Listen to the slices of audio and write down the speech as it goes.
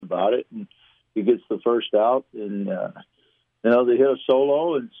about it. And he gets the first out, and they hit a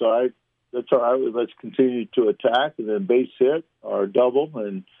solo, and so that's all right. Let's continue to attack, and then base hit or double,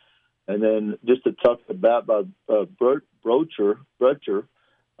 and then just a tough at bat by Brocher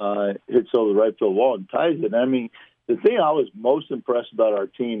hits over the right field wall and ties it. I mean, the thing I was most impressed about our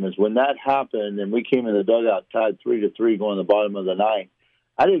team is when that happened and we came in the dugout tied 3-3 going to the bottom of the ninth,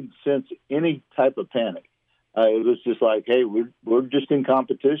 I didn't sense any type of panic. It was just like, hey, we're just in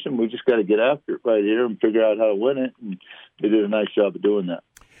competition. We just got to get after it right here and figure out how to win it. And they did a nice job of doing that.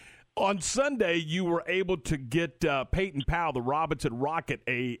 On Sunday, you were able to get Peyton Powell, the Robinson Rocket,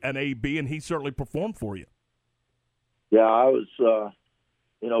 an AB, and he certainly performed for you. Yeah, I was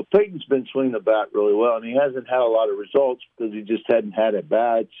Peyton's been swinging the bat really well, and he hasn't had a lot of results because he just hadn't had at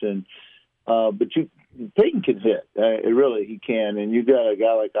bats. And Peyton can hit. He can. And you got a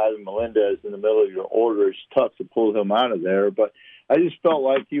guy like Ivan Melendez in the middle of your order. It's tough to pull him out of there. But I just felt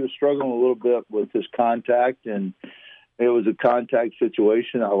like he was struggling a little bit with his contact, and it was a contact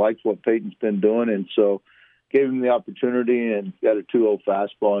situation. I liked what Peyton's been doing, and so gave him the opportunity and got a 2-0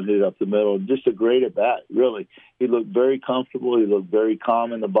 fastball and hit it up the middle. Just a great at-bat, really. He looked very comfortable. He looked very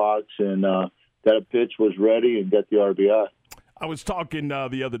calm in the box, and got a pitch, was ready, and got the RBI. I was talking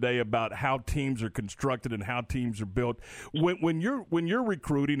the other day about how teams are constructed and how teams are built. When you're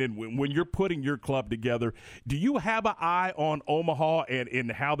recruiting and when you're putting your club together, do you have an eye on Omaha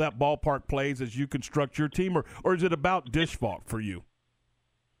and how that ballpark plays as you construct your team, or is it about dish fault for you?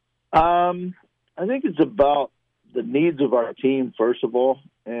 I think it's about the needs of our team, first of all.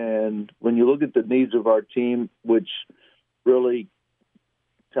 And when you look at the needs of our team, which really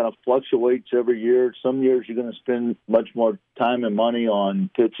kind of fluctuates every year, some years you're going to spend much more time and money on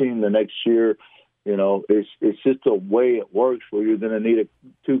pitching. The next year, it's just a way it works where you're going to need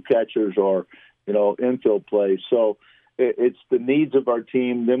two catchers or, infield play. So it's the needs of our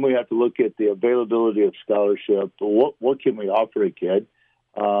team. Then we have to look at the availability of scholarship. What can we offer a kid?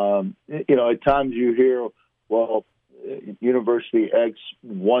 At times you hear, well, University X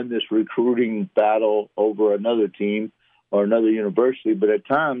won this recruiting battle over another team or another university, but at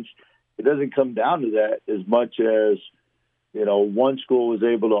times it doesn't come down to that as much as, one school was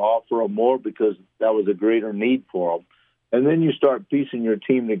able to offer them more because that was a greater need for them. And then you start piecing your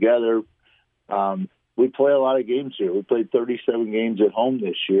team together. We play a lot of games here. We played 37 games at home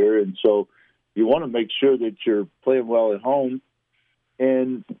this year, and so you want to make sure that you're playing well at home.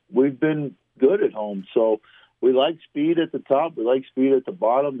 And we've been good at home. So we like speed at the top. We like speed at the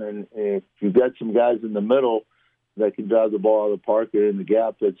bottom. And if you've got some guys in the middle that can drive the ball out of the park or in the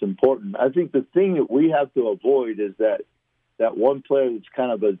gap, that's important. I think the thing that we have to avoid is that one player that's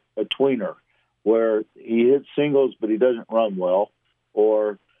kind of a tweener where he hits singles but he doesn't run well,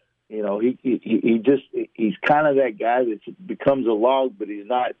 or he's kind of that guy that becomes a log but he's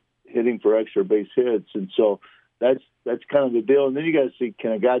not hitting for extra base hits. And so that's kind of the deal. And then you got to see,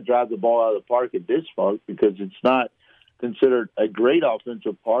 can a guy drive the ball out of the park at this park, because it's not considered a great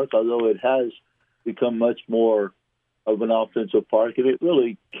offensive park, although it has become much more of an offensive park, and it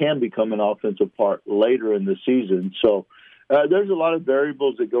really can become an offensive park later in the season. So there's a lot of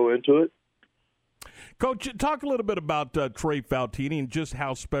variables that go into it. Coach, talk a little bit about Trey Faltini and just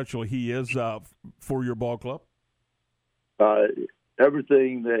how special he is for your ball club.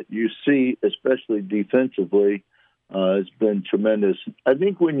 Everything that you see, especially defensively, has been tremendous. I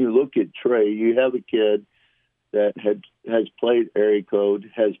think when you look at Trey, you have a kid that has played area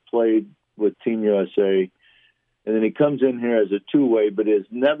code, has played with Team USA, and then he comes in here as a two-way, but has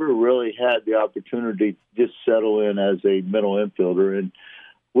never really had the opportunity to just settle in as a middle infielder. And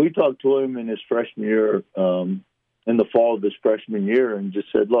we talked to him in his freshman year, in the fall of his freshman year, and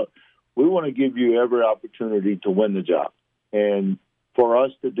just said, look, we want to give you every opportunity to win the job. And for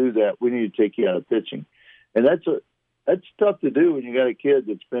us to do that, we need to take you out of pitching. And that's tough to do when you got a kid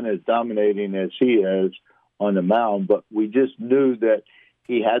that's been as dominating as he has on the mound. But we just knew that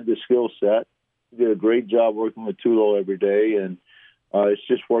he had the skill set. He did a great job working with Tulo every day, and it's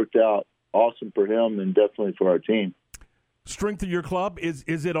just worked out awesome for him and definitely for our team. Strength of your club, is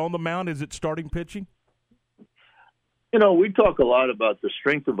it on the mound? Is it starting pitching? We talk a lot about the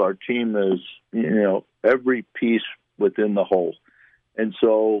strength of our team is, every piece within the whole. And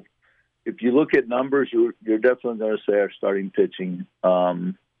so if you look at numbers, you're definitely going to say our starting pitching.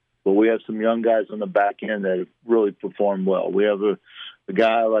 But we have some young guys on the back end that have really performed well. We have a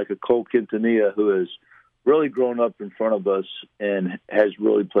guy like a Cole Quintanilla who has really grown up in front of us and has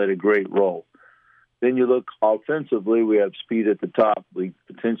really played a great role. Then you look offensively, we have speed at the top. We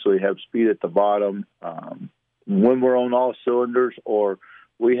potentially have speed at the bottom. When we're on all cylinders, or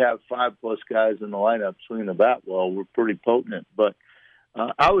we have 5+ guys in the lineup swinging the bat well, we're pretty potent. But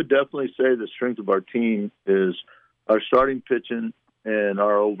I would definitely say the strength of our team is our starting pitching and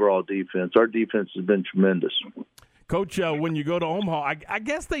our overall defense. Our defense has been tremendous. Coach, when you go to Omaha, I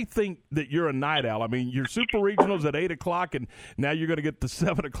guess they think that you're a night owl. I mean, your Super Regionals at 8 o'clock, and now you're going to get the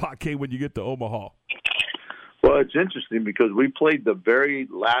 7 o'clock game when you get to Omaha. Well, it's interesting because we played the very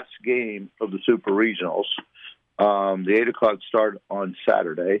last game of the Super Regionals. The 8 o'clock start on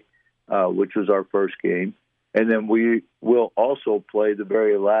Saturday, which was our first game. And then we will also play the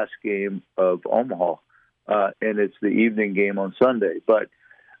very last game of Omaha, and it's the evening game on Sunday. But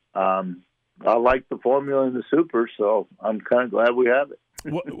I like the formula in the Super, so I'm kind of glad we have it.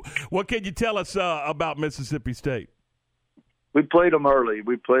 What can you tell us about Mississippi State? We played them early.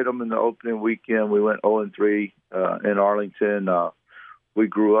 We played them in the opening weekend. We went 0-3 in Arlington. We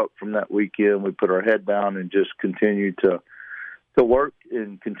grew up from that weekend. We put our head down and just continued to work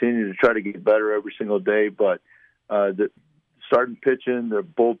and continue to try to get better every single day. But the starting pitching, the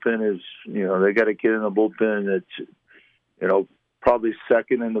bullpen is, they got a kid in the bullpen that's, probably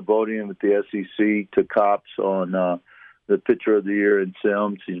second in the voting with the SEC to Cops on the pitcher of the year in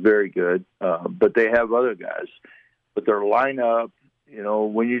Sims. He's very good. But they have other guys. But their lineup,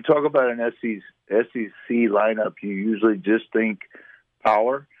 when you talk about an SEC lineup, you usually just think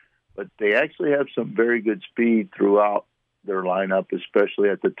power. But they actually have some very good speed throughout their lineup, especially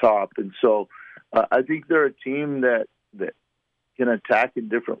at the top. And so I think they're a team that can attack in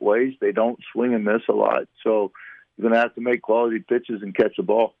different ways. They don't swing and miss a lot. So you're going to have to make quality pitches and catch the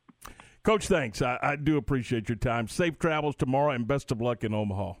ball. Coach, thanks. I do appreciate your time. Safe travels tomorrow, and best of luck in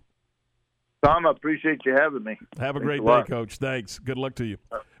Omaha. Tom, I appreciate you having me. Have a great day, Coach. Thanks. Good luck to you.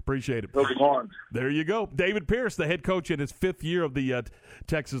 Appreciate it. Come on. There you go. David Pierce, the head coach in his 5th year of the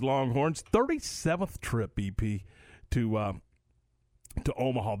Texas Longhorns, 37th trip, EP, to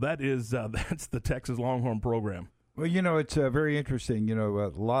Omaha. That's the Texas Longhorn program. Well, it's very interesting. A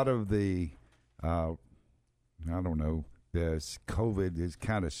lot of the, this COVID has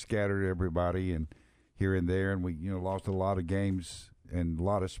kind of scattered everybody and here and there, and we, lost a lot of games and a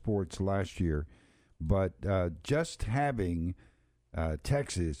lot of sports last year. But just having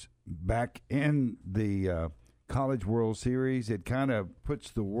Texas back in the College World Series, it kind of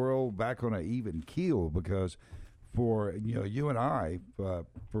puts the world back on an even keel because for you and I,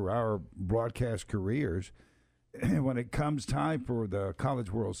 for our broadcast careers, when it comes time for the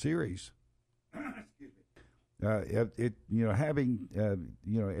College World Series, having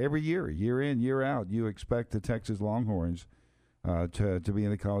every year in, year out, you expect the Texas Longhorns to be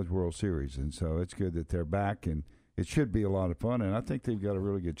in the College World Series, and so it's good that they're back, and it should be a lot of fun, and I think they've got a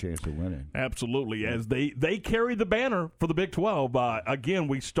really good chance of winning. Absolutely, as they carry the banner for the Big 12. Again,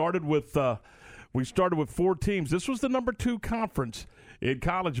 we started with 4 teams. This was the number 2 conference in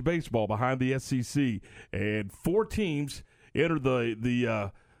college baseball behind the SEC, and 4 teams entered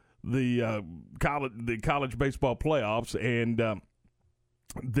the college baseball playoffs. And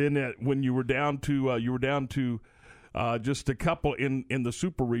then when you were down to just a couple in the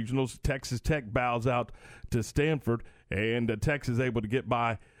Super Regionals, Texas Tech bows out to Stanford, and Texas is able to get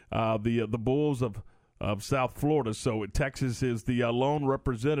by the Bulls of South Florida. So Texas is the lone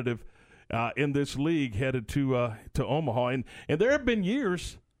representative in this league headed to Omaha, and there have been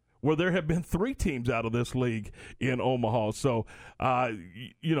years where there have been 3 teams out of this league in Omaha. So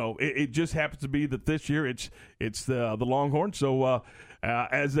it just happens to be that this year it's the Longhorns. So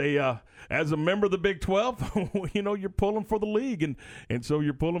as a member of the Big 12, you're pulling for the league, and so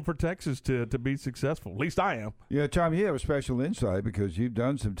you're pulling for Texas to be successful. At least I am. Yeah, Tom, you have a special insight because you've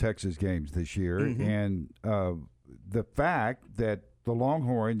done some Texas games this year, and the fact that the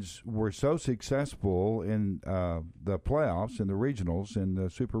Longhorns were so successful in the playoffs and the regionals and the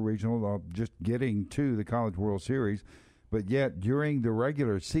Super Regional, just getting to the College World Series, but yet during the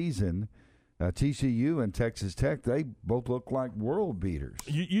regular season, TCU and Texas Tech, they both look like world beaters.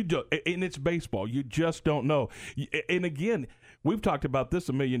 You do, and it's baseball. You just don't know. And again, we've talked about this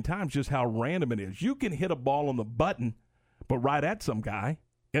a million times, just how random it is. You can hit a ball on the button, but right at some guy,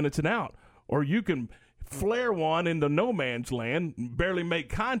 and it's an out. Or you can flare one into no man's land, barely make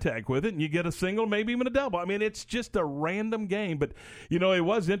contact with it, and you get a single, maybe even a double. I mean, it's just a random game. But, it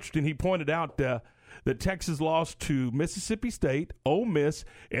was interesting. He pointed out that Texas lost to Mississippi State, Ole Miss,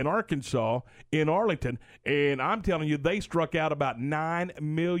 and Arkansas in Arlington. And I'm telling you, they struck out about 9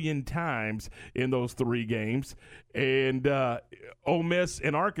 million times in those 3 games. And Ole Miss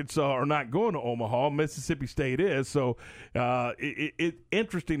and Arkansas are not going to Omaha. Mississippi State is. So it's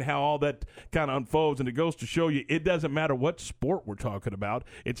interesting how all that kind of unfolds. And it goes to show you it doesn't matter what sport we're talking about.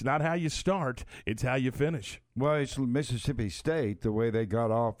 It's not how you start. It's how you finish. Well, it's Mississippi State, the way they got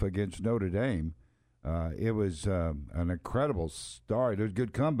off against Notre Dame. It was an incredible start. It was a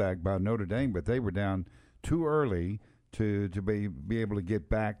good comeback by Notre Dame, but they were down too early to be able to get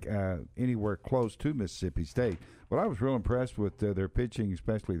back anywhere close to Mississippi State. But I was real impressed with their pitching,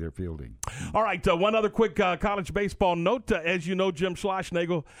 especially their fielding. All right, one other quick college baseball note. As you know, Jim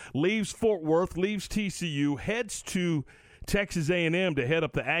Schlossnagle leaves Fort Worth, leaves TCU, heads to Texas A&M to head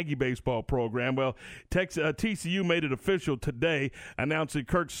up the Aggie baseball program. Well, TCU made it official today, announcing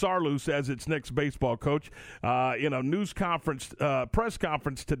Kirk Saarloos as its next baseball coach. In a news conference, press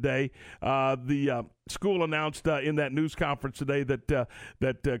conference today, the school announced in that news conference today that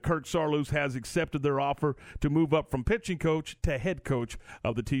Kirk Saarloos has accepted their offer to move up from pitching coach to head coach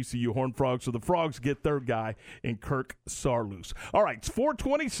of the TCU Horned Frogs. So the Frogs get their guy in Kirk Saarloos. All right, it's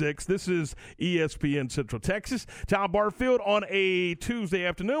 4:26. This is ESPN Central Texas. Tom Barfield on a Tuesday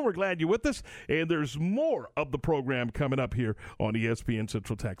afternoon. We're glad you're with us, and there's more of the program coming up here on ESPN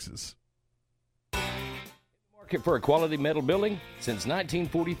Central Texas. For a quality metal building? Since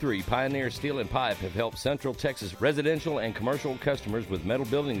 1943, Pioneer Steel and Pipe have helped Central Texas residential and commercial customers with metal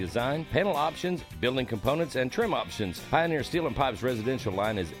building design, panel options, building components, and trim options. Pioneer Steel and Pipe's residential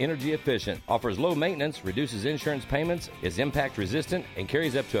line is energy efficient, offers low maintenance, reduces insurance payments, is impact resistant, and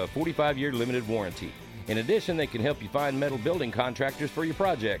carries up to a 45-year limited warranty. In addition, they can help you find metal building contractors for your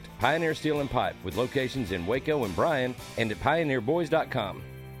project. Pioneer Steel and Pipe, with locations in Waco and Bryan, and at pioneerboys.com.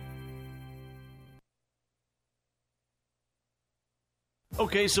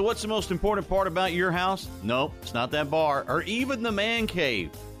 Okay, so what's the most important part about your house? No, it's not that bar or even the man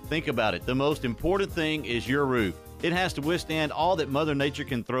cave. Think about it. The most important thing is your roof. It has to withstand all that Mother Nature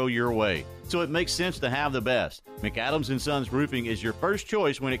can throw your way. So it makes sense to have the best. McAdams & Sons Roofing is your first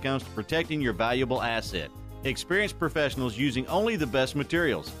choice when it comes to protecting your valuable asset. Experienced professionals using only the best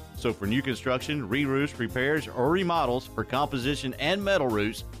materials. So for new construction, re-roofs, repairs, or remodels for composition and metal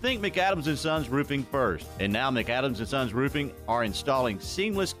roofs, think McAdams & Sons Roofing first. And now McAdams & Sons Roofing are installing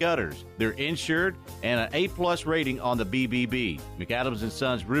seamless gutters. They're insured and an A+ rating on the BBB. McAdams &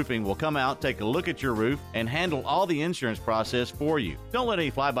 Sons Roofing will come out, take a look at your roof, and handle all the insurance process for you. Don't let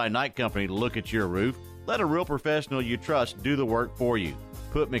any fly-by-night company look at your roof. Let a real professional you trust do the work for you.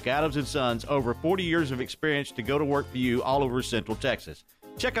 Put McAdams & Sons, over 40 years of experience, to go to work for you all over Central Texas.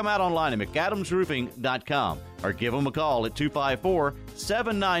 Check them out online at McAdamsRoofing.com or give them a call at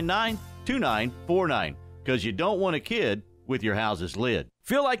 254-799-2949, because you don't want a kid with your house's lid.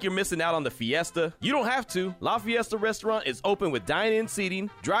 Feel like you're missing out on the fiesta? You don't have to. La Fiesta Restaurant is open with dine-in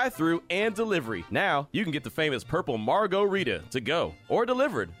seating, drive-thru, and delivery. Now, you can get the famous purple Margarita to go or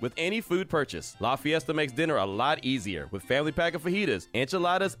delivered with any food purchase. La Fiesta makes dinner a lot easier with family pack of fajitas,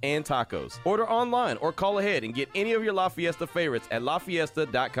 enchiladas, and tacos. Order online or call ahead and get any of your La Fiesta favorites at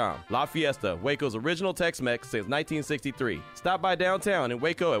LaFiesta.com. La Fiesta, Waco's original Tex-Mex since 1963. Stop by downtown in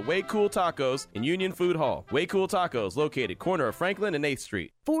Waco at Way Cool Tacos in Union Food Hall. Way Cool Tacos, located corner of Franklin and 8th Street.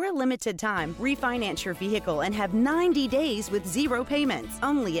 For a limited time, refinance your vehicle and have 90 days with zero payments.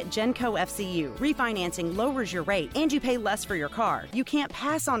 Only at Genco FCU. Refinancing lowers your rate and you pay less for your car. You can't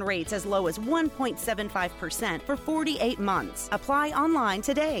pass on rates as low as 1.75% for 48 months. Apply online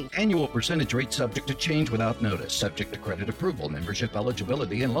today. Annual percentage rate subject to change without notice. Subject to credit approval, membership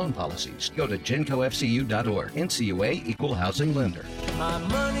eligibility, and loan policies. Go to GencoFCU.org. NCUA Equal Housing Lender. My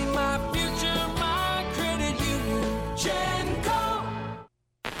money, my future, my credit union. Genco.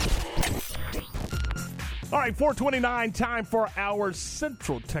 All right, 4:29, time for our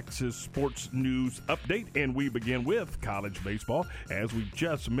Central Texas Sports News Update, and we begin with college baseball. As we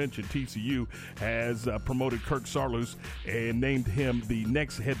just mentioned, TCU has promoted Kirk Saarloos and named him the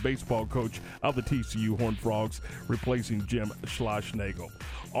next head baseball coach of the TCU Horned Frogs, replacing Jim Schlossnagle.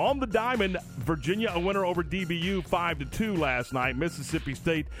 On the diamond, Virginia a winner over DBU 5-2 last night. Mississippi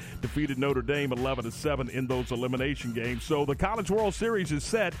State defeated Notre Dame 11-7 in those elimination games. So the College World Series is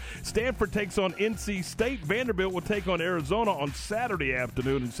set. Stanford takes on NC State. Vanderbilt will take on Arizona on Saturday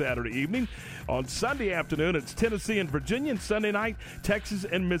afternoon and Saturday evening. On Sunday afternoon, it's Tennessee and Virginia. And Sunday night, Texas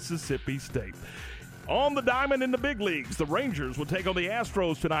and Mississippi State. On the diamond in the big leagues, the Rangers will take on the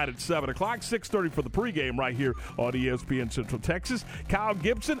Astros tonight at 7 o'clock, 6:30 for the pregame right here on ESPN Central Texas. Kyle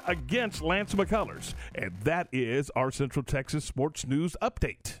Gibson against Lance McCullers. And that is our Central Texas Sports News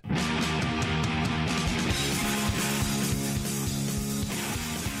Update.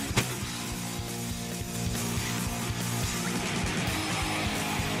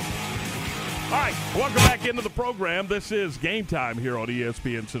 All right, welcome back into the program. This is Game Time here on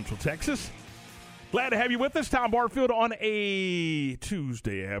ESPN Central Texas. Glad to have you with us. Tom Barfield on a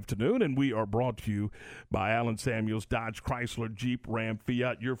Tuesday afternoon, and we are brought to you by Allen Samuels, Dodge, Chrysler, Jeep, Ram,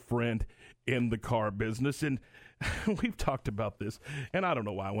 Fiat, your friend in the car business. And we've talked about this, and I don't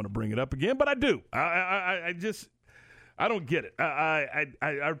know why I want to bring it up again, but I do. I don't get it.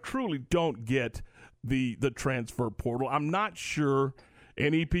 I truly don't get the transfer portal. I'm not sure,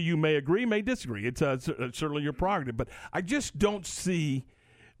 and EPU may agree, may disagree. It's certainly your prerogative, but I just don't see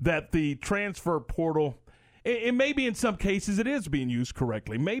that the transfer portal, and maybe in some cases it is being used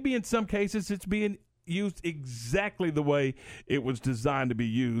correctly. Maybe in some cases it's being used exactly the way it was designed to be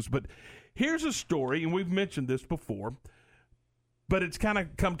used. But here's a story, and we've mentioned this before, but it's kind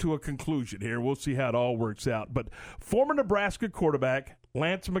of come to a conclusion here. We'll see how it all works out. But former Nebraska quarterback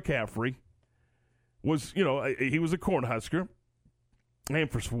Lance McCaffrey was, he was a Cornhusker,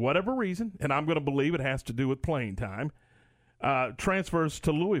 and for whatever reason, and I'm going to believe it has to do with playing time, transfers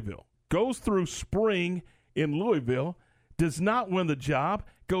to Louisville, goes through spring in Louisville, does not win the job,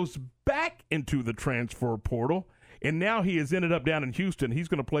 goes back into the transfer portal, and now he has ended up down in Houston. He's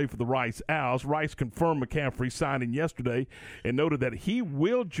going to play for the Rice Owls. Rice confirmed McCaffrey signing yesterday and noted that he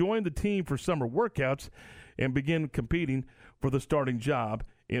will join the team for summer workouts and begin competing for the starting job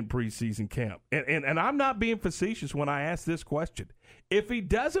in preseason camp. And I'm not being facetious when I ask this question. If he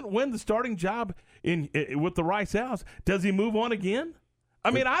doesn't win the starting job with the Rice Owls, does he move on again?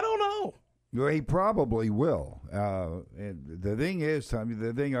 I mean, I don't know. Well, he probably will. And the thing is, Tommy,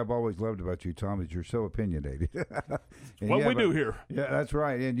 the thing I've always loved about you, Tom, is you're so opinionated. What we do here. Yeah, that's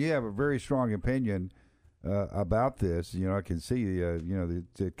right. And you have a very strong opinion about this. I can see,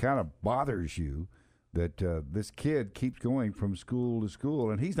 it kind of bothers you that this kid keeps going from school to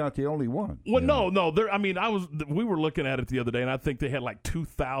school, and he's not the only one. Well, no. We were looking at it the other day, and I think they had like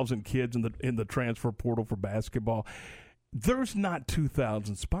 2,000 kids in the transfer portal for basketball. There's not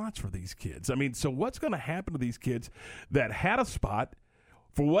 2,000 spots for these kids. I mean, so what's going to happen to these kids that had a spot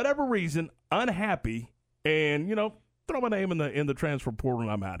for whatever reason, unhappy, and throw my name in the transfer portal and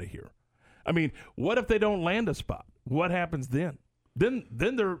I'm out of here? I mean, what if they don't land a spot? What happens then? Then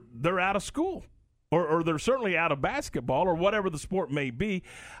they're out of school, or they're certainly out of basketball, or whatever the sport may be.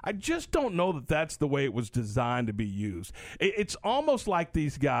 I just don't know that that's the way it was designed to be used. It's almost like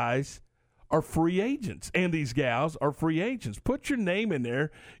these guys are free agents, and these gals are free agents. Put your name in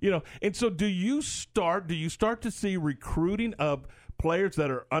there, And so do you start to see recruiting of players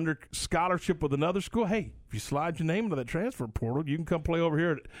that are under scholarship with another school? Hey, if you slide your name into that transfer portal, you can come play over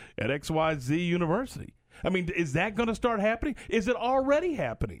here at XYZ University. I mean, is that going to start happening? Is it already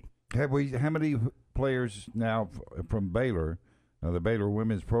happening? How many players now from Baylor, the Baylor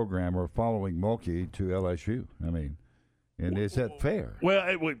women's program, are following Mulkey to LSU? I mean, and is that fair? Well,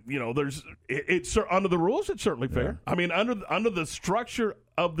 it's under the rules. It's certainly fair. Yeah. I mean, under the structure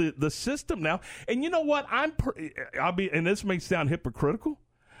of the system now. And you know what? And this may sound hypocritical,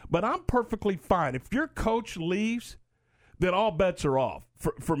 but I'm perfectly fine if your coach leaves. Then all bets are off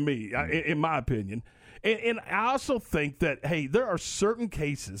for me, in my opinion. And I also think that, hey, there are certain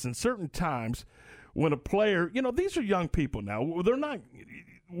cases and certain times when a player, these are young people now. They're not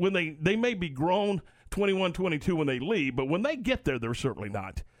when they may be grown 21, 22 when they leave, but when they get there, they're certainly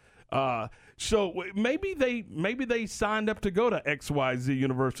not. So maybe they signed up to go to XYZ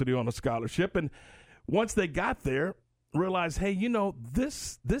University on a scholarship, and once they got there, realized, hey,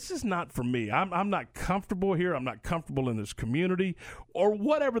 this is not for me. I'm not comfortable here. I'm not comfortable in this community, or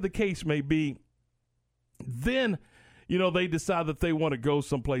whatever the case may be. Then, they decide that they want to go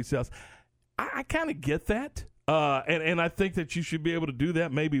someplace else. I kind of get that, and I think that you should be able to do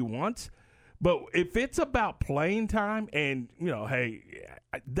that maybe once. But if it's about playing time, and hey,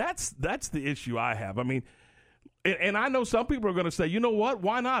 that's the issue I have. I mean, and I know some people are going to say, you know what?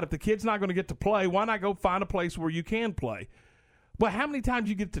 Why not? If the kid's not going to get to play, why not go find a place where you can play? But how many times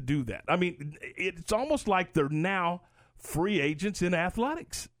you get to do that? I mean, it's almost like they're now free agents in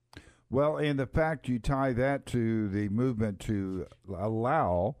athletics. Well, and the fact you tie that to the movement to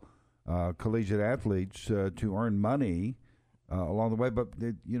allow collegiate athletes to earn money along the way. But,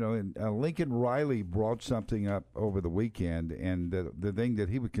 Lincoln Riley brought something up over the weekend, and the thing that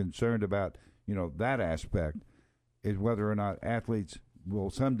he was concerned about, that aspect, is whether or not athletes will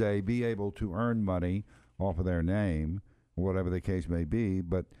someday be able to earn money off of their name, whatever the case may be.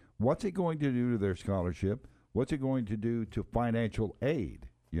 But what's it going to do to their scholarship? What's it going to do to financial aid?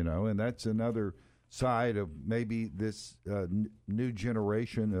 And that's another side of maybe this new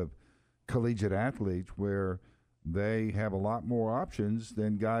generation of collegiate athletes where they have a lot more options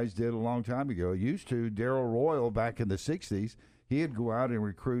than guys did a long time ago. Used to, Darrell Royal back in the 60s, he'd go out and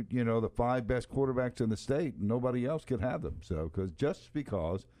recruit, the 5 best quarterbacks in the state, and nobody else could have them. So,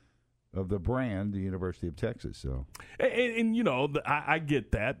 because of the brand, the University of Texas. So, and I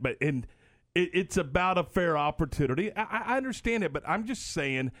get that, but it's about a fair opportunity. I understand it, but I'm just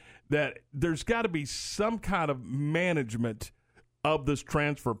saying that there's got to be some kind of management of this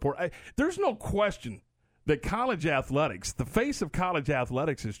transfer portal. There's no question that college athletics, the face of college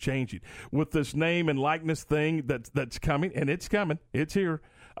athletics, is changing with this name and likeness thing that's coming, and it's coming. It's here.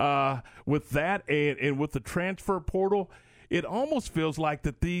 With that and with the transfer portal, it almost feels like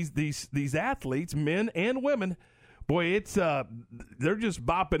that these athletes, men and women, boy, it's they're just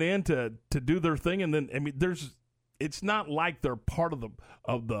bopping in to do their thing, and then it's not like they're part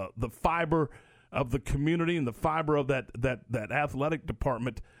of the fiber of the community and the fiber of that athletic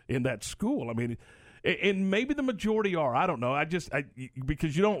department in that school. I mean, and maybe the majority are. I don't know.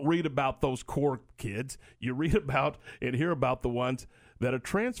 Because you don't read about those core kids. You read about and hear about the ones that are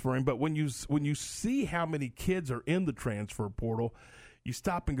transferring. But when you see how many kids are in the transfer portal, you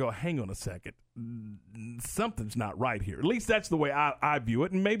stop and go, hang on a second. Something's not right here. At least that's the way I view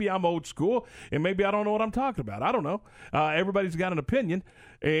it. And maybe I'm old school, and maybe I don't know what I'm talking about. I don't know. Everybody's got an opinion,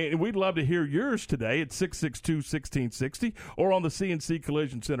 and we'd love to hear yours today at 662-1660 or on the CNC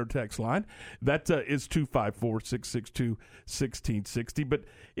Collision Center text line. That is 254-662-1660. But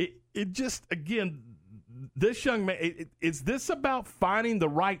it just, again, this young man, is this about finding the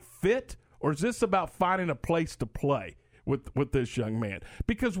right fit, or is this about finding a place to play with this young man?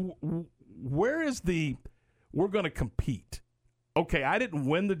 Because where is we're going to compete? Okay, I didn't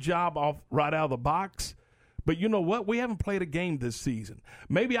win the job right out of the box, but you know what? We haven't played a game this season.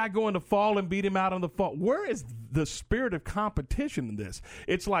 Maybe I go in the fall and beat him out in the fall. Where is the spirit of competition in this?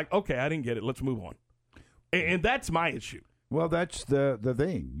 It's like, okay, I didn't get it. Let's move on. And that's my issue. Well, that's the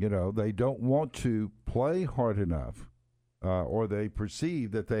thing. You know, they don't want to play hard enough, or they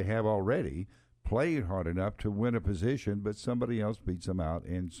perceive that they have already played hard enough to win a position, but somebody else beats them out,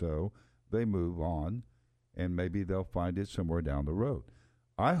 and so they move on, and maybe they'll find it somewhere down the road.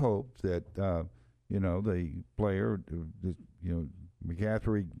 I hope that the player,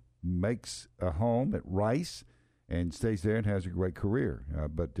 McCaffrey, makes a home at Rice and stays there and has a great career.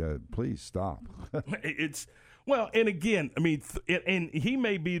 But please stop. And again, I mean, and he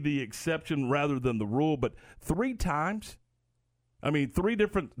may be the exception rather than the rule, but 3 times. I mean,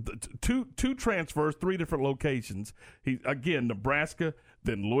 two transfers, 3 different locations. Again, Nebraska,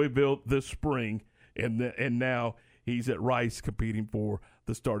 then Louisville this spring, and now he's at Rice competing for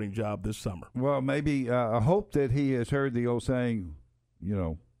the starting job this summer. Well, maybe I hope that he has heard the old saying,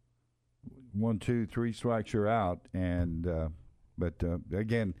 1, 2, 3 strikes, you're out. And but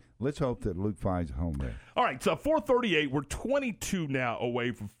again, let's hope that Luke finds a home there. All right, so 4:38. We're 22 now away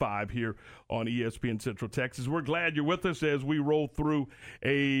from 5 here on ESPN Central Texas. We're glad you're with us as we roll through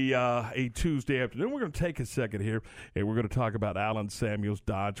a Tuesday afternoon. We're going to take a second here, and we're going to talk about Allen Samuels,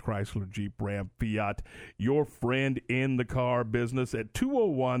 Dodge, Chrysler, Jeep, Ram, Fiat, your friend in the car business at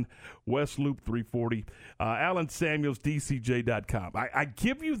 201 West Loop 340. Allen Samuels, DCJ.com. I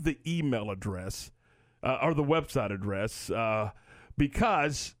give you the email address or the website address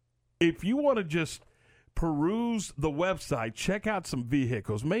because if you want to just peruse the website, check out some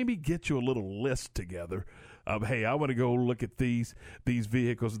vehicles, maybe get you a little list together of, hey, I want to go look at these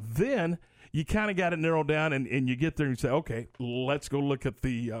vehicles. Then you kind of got it narrowed down, and you get there and you say, okay, let's go look at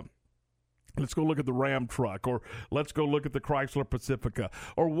the Ram truck, or let's go look at the Chrysler Pacifica,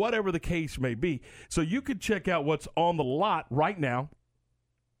 or whatever the case may be. So you can check out what's on the lot right now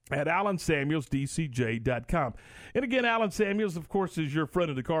at AllenSamuelsDCJ.com. And again, Allen Samuels, of course, is your friend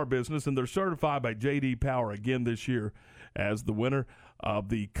in the car business, and they're certified by J.D. Power again this year as the winner of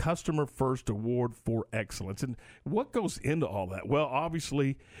the Customer First Award for Excellence. And what goes into all that? Well,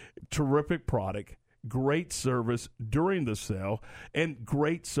 obviously, terrific product, great service during the sale, and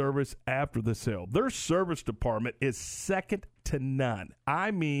great service after the sale. Their service department is second to none.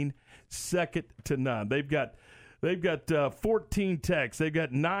 I mean, second to none. They've got 14 techs. They've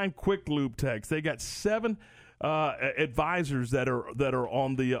got 9 quick lube techs. They got 7 advisors that are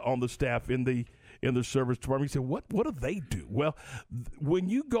on the staff in the service department. You say, what do they do? Well, when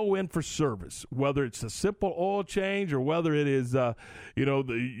you go in for service, whether it's a simple oil change or whether it is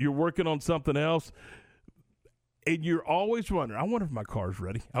you're working on something else, and you're always wondering, I wonder if my car's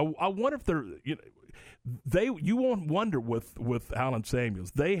ready. I wonder if they're you won't wonder with Allen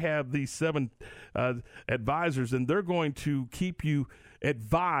Samuels. They have these 7 advisors, and they're going to keep you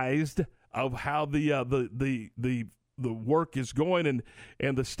advised of how the work is going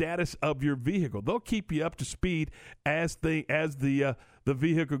and the status of your vehicle. They'll keep you up to speed as the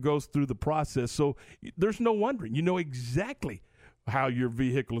vehicle goes through the process. So there's no wondering. You know exactly how your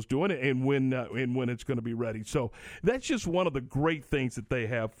vehicle is doing and when it's going to be ready. So that's just one of the great things that they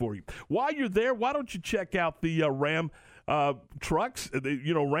have for you. While you're there, why don't you check out the Ram Trucks,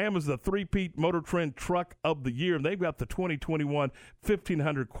 Ram is the three-peat Motor Trend Truck of the Year, and they've got the 2021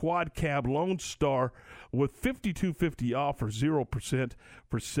 1500 Quad Cab Lone Star with $5,250 off for 0%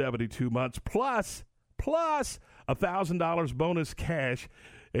 for 72 months, plus $1,000 bonus cash.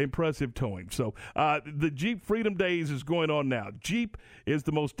 Impressive towing. So the Jeep Freedom Days is going on now. Jeep is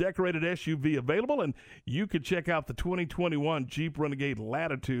the most decorated SUV available, and you can check out the 2021 Jeep Renegade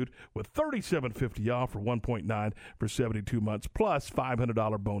Latitude with $3,750 off for 1.9 for 72 months, plus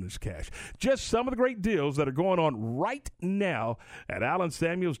 $500 bonus cash. Just some of the great deals that are going on right now at Allen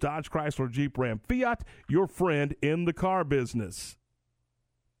Samuels Dodge Chrysler Jeep Ram Fiat, your friend in the car business.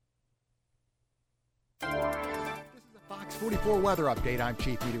 Fox 44 weather update. I'm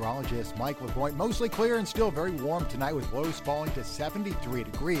Chief Meteorologist Mike LaPointe. Mostly clear and still very warm tonight with lows falling to 73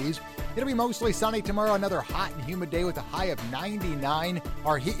 degrees. It'll be mostly sunny tomorrow, another hot and humid day with a high of 99.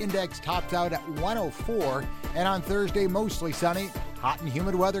 Our heat index tops out at 104. And on Thursday, mostly sunny. Hot and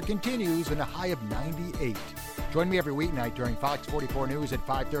humid weather continues and a high of 98. Join me every weeknight during Fox 44 News at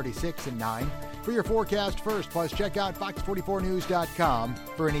 5:36 and 9 for your forecast first. Plus, check out fox44news.com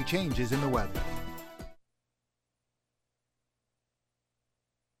for any changes in the weather.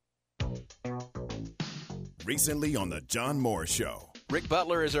 Recently on The John Moore Show. Rick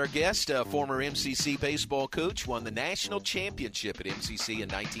Butler is our guest, former MCC baseball coach, won the national championship at MCC in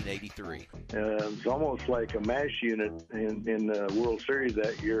 1983. It's almost like a mash unit in the World Series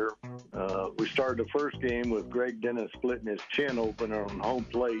that year. We started the first game with Greg Dennis splitting his chin open on home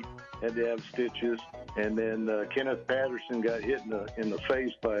plate, had to have stitches, and then Kenneth Patterson got hit in the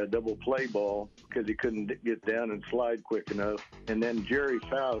face by a double play ball because he couldn't get down and slide quick enough. And then Jerry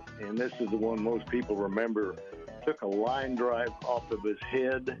Fout, and this is the one most people remember, took a line drive off of his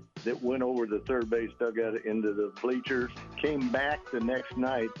head that went over the third base dugout into the bleachers, came back the next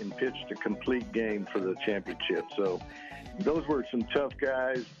night and pitched a complete game for the championship. So those were some tough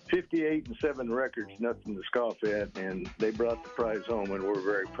guys. 58-7 records, nothing to scoff at, and they brought the prize home, and we're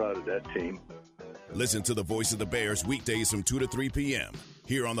very proud of that team. Listen to the Voice of the Bears weekdays from 2 to 3 p.m.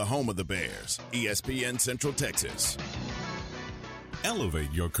 here on the home of the Bears, ESPN Central Texas.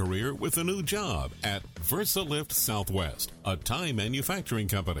 Elevate your career with a new job at VersaLift Southwest, a Thai manufacturing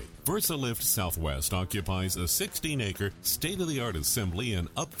company. VersaLift Southwest occupies a 16-acre state-of-the-art assembly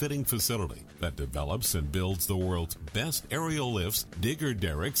and upfitting facility that develops and builds the world's best aerial lifts, digger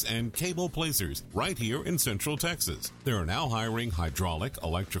derricks, and cable placers right here in Central Texas. They are now hiring hydraulic,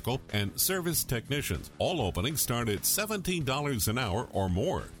 electrical, and service technicians. All openings start at $17 an hour or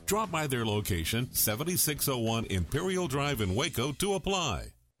more. Drop by their location, 7601 Imperial Drive in Waco, to apply.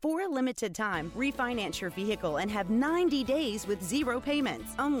 For a limited time, refinance your vehicle and have 90 days with zero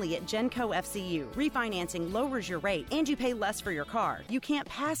payments. Only at Genco FCU. Refinancing lowers your rate and you pay less for your car. You can't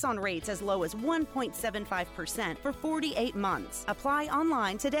pass on rates as low as 1.75% for 48 months. Apply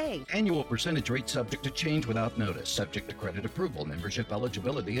online today. Annual percentage rate subject to change without notice. Subject to credit approval, membership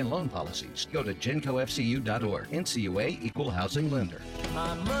eligibility, and loan policies. Go to GencoFCU.org. NCUA Equal Housing Lender.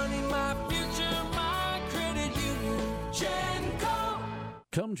 My money, my future, my credit union. Genco.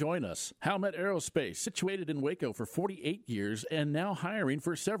 Come join us. Howmet Aerospace, situated in Waco for 48 years and now hiring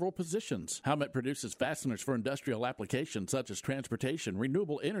for several positions. Howmet produces fasteners for industrial applications such as transportation,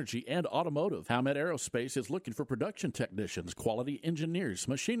 renewable energy, and automotive. Howmet Aerospace is looking for production technicians, quality engineers,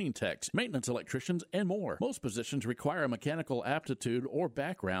 machining techs, maintenance electricians, and more. Most positions require a mechanical aptitude or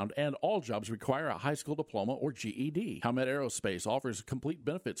background, and all jobs require a high school diploma or GED. Howmet Aerospace offers a complete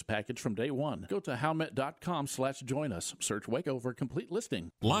benefits package from day one. Go to howmet.com/join us. Search Waco for a complete listing.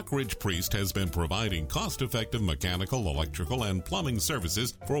 Lockridge Priest has been providing cost-effective mechanical, electrical, and plumbing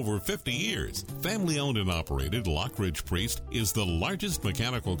services for over 50 years. Family-owned and operated, Lockridge Priest is the largest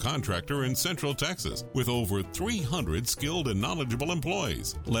mechanical contractor in Central Texas with over 300 skilled and knowledgeable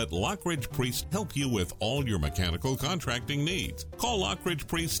employees. Let Lockridge Priest help you with all your mechanical contracting needs. Call Lockridge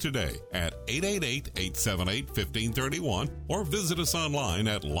Priest today at 888-878-1531 or visit us online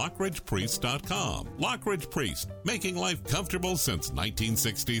at lockridgepriest.com. Lockridge Priest, making life comfortable since 1963.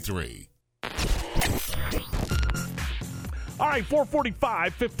 All right,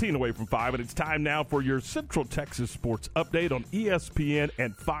 4:45, 15 away from 5, and it's time now for your Central Texas sports update on ESPN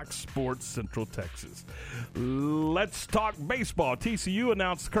and Fox Sports Central Texas. Let's talk baseball. TCU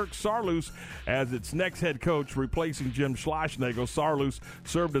announced Kirk Saarloos as its next head coach, replacing Jim Schlossnagle. Saarloos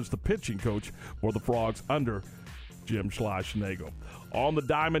served as the pitching coach for the Frogs under Jim Schlossnagle. On the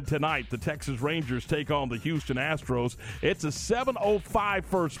diamond tonight, the Texas Rangers take on the Houston Astros. It's a 7:05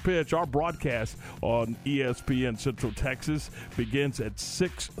 first pitch. Our broadcast on ESPN Central Texas begins at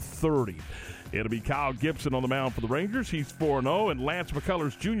 6:30. It'll be Kyle Gibson on the mound for the Rangers. He's 4-0, and Lance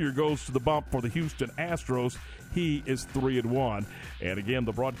McCullers Jr. goes to the bump for the Houston Astros. He is 3-1. And again,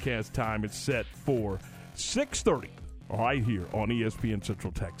 the broadcast time is set for 6:30 right here on ESPN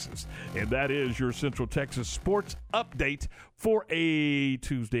Central Texas. And that is your Central Texas sports update for a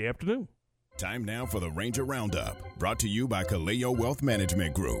Tuesday afternoon. Time now for the Ranger Roundup, brought to you by Kaleo Wealth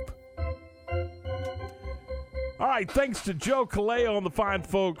Management Group. All right, thanks to Joe Kaleo and the fine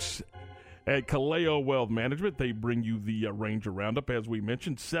folks at Kaleo Wealth Management. They bring you the Ranger Roundup, as we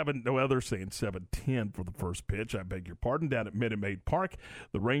mentioned. They're saying 7:10 for the first pitch. I beg your pardon. Down at Minute Maid Park,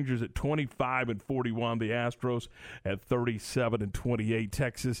 the Rangers at 25-41. The Astros at 37-28.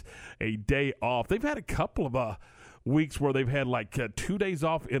 Texas, a day off. They've had a couple of weeks where they've had like 2 days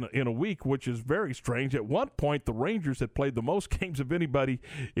off in a week, which is very strange. At one point, the Rangers had played the most games of anybody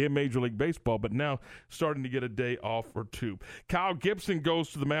in Major League Baseball, but now starting to get a day off or two. Kyle Gibson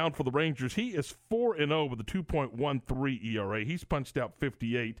goes to the mound for the Rangers. He is 4-0 with a 2.13 ERA. He's punched out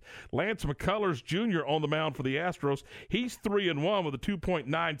 58. Lance McCullers Jr. on the mound for the Astros. He's 3-1 with a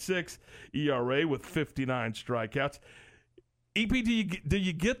 2.96 ERA with 59 strikeouts. EP, do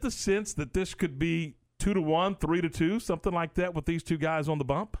you get the sense that this could be 2-1, 3-2, something like that with these two guys on the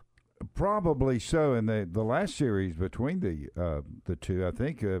bump? Probably so. In the last series between the two, I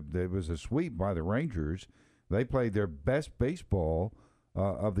think there was a sweep by the Rangers. They played their best baseball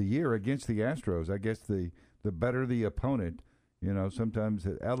of the year against the Astros. I guess the better the opponent, sometimes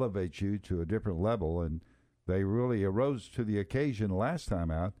it elevates you to a different level, and they really arose to the occasion last time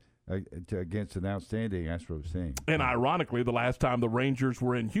out against an outstanding Astros team. And ironically, the last time the Rangers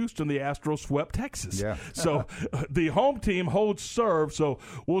were in Houston, the Astros swept Texas. Yeah. So the home team holds serve, so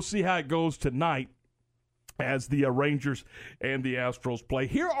we'll see how it goes tonight as the Rangers and the Astros play.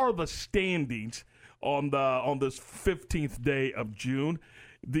 Here are the standings on this 15th day of June.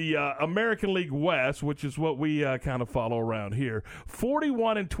 The American League West, which is what we kind of follow around here,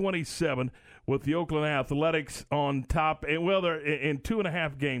 41-27 with the Oakland Athletics on top. And, well, they're in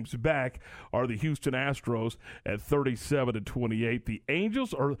 2.5 games back are the Houston Astros at 37-28. The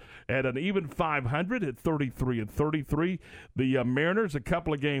Angels are at an even 500 at 33-33. The Mariners, a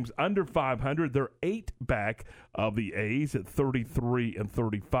couple of games under 500. They're 8 back of the A's at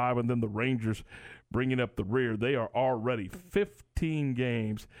 33-35. And then the Rangers bringing up the rear. They are already 15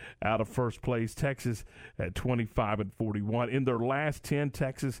 games out of first place. Texas at 25-41. In their last 10,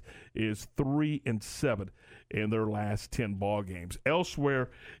 Texas is 3-7 in their last 10 ball games. Elsewhere,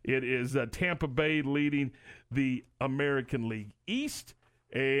 it is Tampa Bay leading the American League East,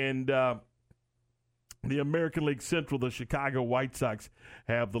 and the American League Central, the Chicago White Sox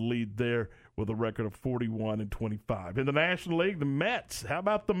have the lead there with a record of 41-25. In the National League, the Mets. How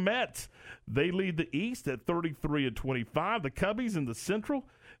about the Mets? They lead the East at 33-25. The Cubbies in the Central.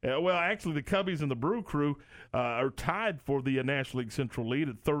 Well, actually, the Cubbies and the Brew Crew are tied for the National League Central lead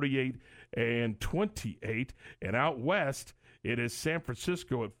at 38-28. And out west, it is San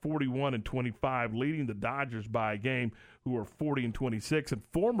Francisco at 41-25, leading the Dodgers by a game, who are 40-26. And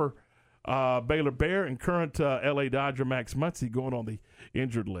former Baylor Bear and current L.A. Dodger Max Muncy going on the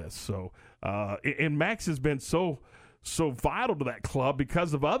injured list. So, and Max has been so vital to that club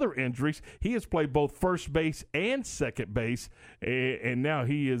because of other injuries. He has played both first base and second base, and now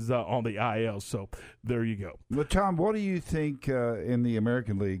he is on the IL. So there you go. Well, Tom, what do you think in the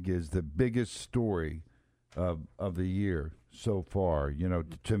American League is the biggest story of the year so far?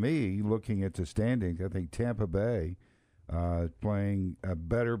 To me, looking at the standings, I think Tampa Bay playing a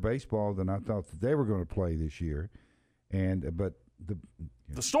better baseball than I thought that they were going to play this year. But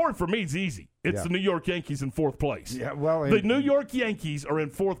the story for me is easy. It's the New York Yankees in fourth place. Yeah, well, the New York Yankees are in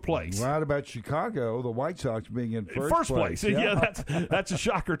fourth place. What about Chicago, the White Sox being in first place? Yeah, that's a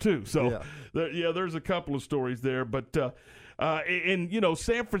shocker too. So there's a couple of stories there, but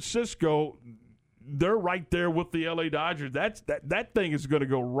San Francisco, they're right there with the L.A. Dodgers. That thing is going to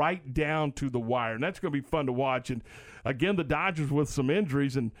go right down to the wire, and that's going to be fun to watch. And again, the Dodgers with some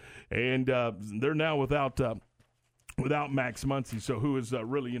injuries, and they're now without Max Muncy, so who is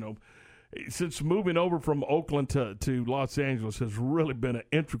really, since moving over from Oakland to Los Angeles, has really been an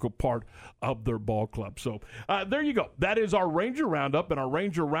integral part of their ball club. So there you go. That is our Ranger Roundup, and our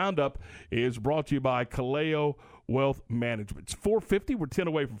Ranger Roundup is brought to you by Kaleo Wealth Management. It's 4:50. We're 10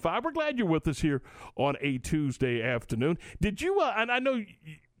 away from 5. We're glad you're with us here on a Tuesday afternoon. Did you, and I know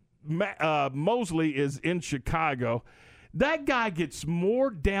Mosley is in Chicago. That guy gets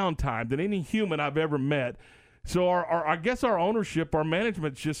more downtime than any human I've ever met. So I guess our ownership, our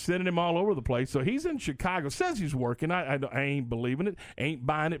management's just sending him all over the place. So he's in Chicago. Says he's working. I ain't believing it. Ain't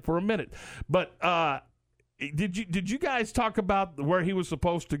buying it for a minute. But did you guys talk about where he was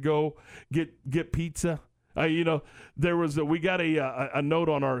supposed to go get pizza? There was we got a note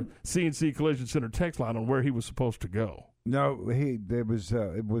on our CNC Collision Center text line on where he was supposed to go. No,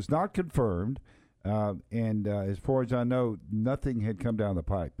 it was not confirmed, and as far as I know, nothing had come down the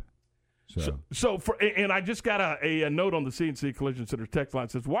pipe. And I just got a note on the CNC Collision Center text line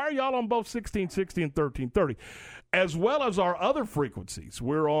that says, why are y'all on both 1660 and 1330? As well as our other frequencies.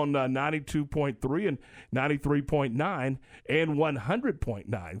 We're on 92.3 and 93.9 and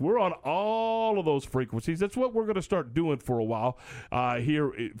 100.9. We're on all of those frequencies. That's what we're going to start doing for a while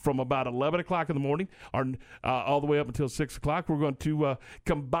here from about 11 o'clock in the morning all the way up until 6 o'clock. We're going to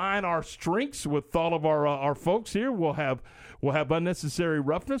combine our strengths with all of our folks here. We'll have Unnecessary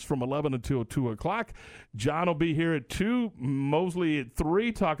Roughness from 11 until 2 o'clock. John will be here at 2, Mosley at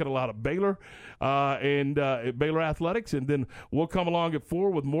 3, talking a lot of Baylor and Baylor athletics. And then we'll come along at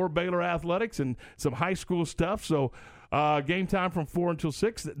 4 with more Baylor athletics and some high school stuff. So game time from 4 until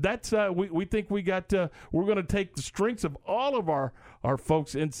 6. That's we think we got we're going to take the strengths of all of our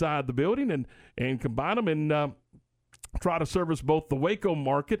folks inside the building and combine them and try to service both the Waco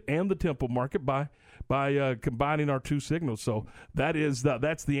market and the Temple market by combining our two signals. So that's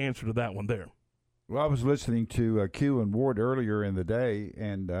the answer to that one there. Well, I was listening to Q and Ward earlier in the day,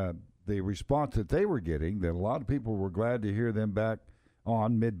 and the response that they were getting, that a lot of people were glad to hear them back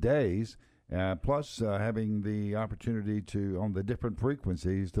on middays, plus having the opportunity to, on the different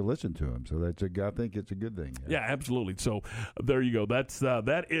frequencies, to listen to them. So I think it's a good thing. Yeah, absolutely. So there you go.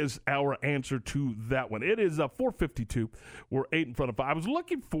 That is our answer to that one. It is 4:52. We're 8 in front of 5. I was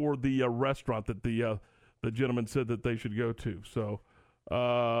looking for the restaurant that the gentleman said that they should go to. So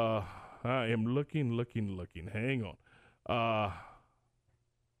I am looking. Hang on.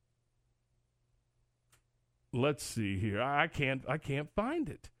 Let's see here. I can't find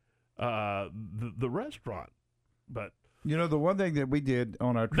it. The restaurant, but the one thing that we did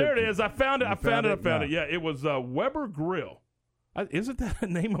on our trip. There it is. I found it. Yeah, it was Weber Grill. Isn't that the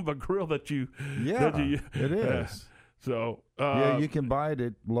name of a grill that you? Yeah, it is. So you can buy it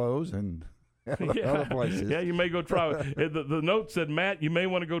at Lowe's and other places. Yeah, you may go try it. The note said, Matt, you may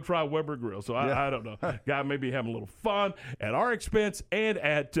want to go try Weber Grill. So I don't know. Guy may be having a little fun at our expense and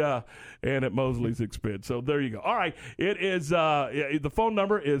at Mosley's expense. So there you go. All right. It is the phone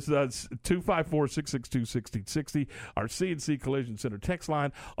number is 254-662-1660. Our CNC Collision Center text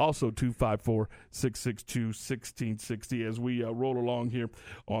line, also 254-662-1660 as we roll along here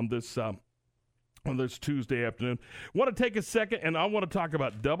on this Tuesday afternoon. Want to take a second, and I want to talk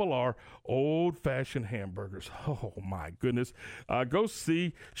about Double R old-fashioned hamburgers. Oh, my goodness. Go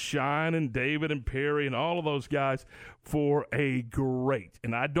see Shine and David and Perry and all of those guys for a great,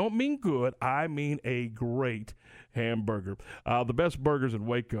 and I don't mean good, I mean a great hamburger. The best burgers in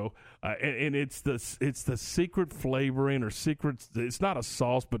Waco, and it's the secret flavoring or secret. It's not a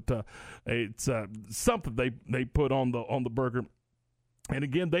sauce, but it's something they put on the burger. And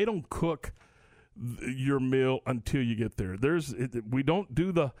again, they don't cook your meal until you get there. We don't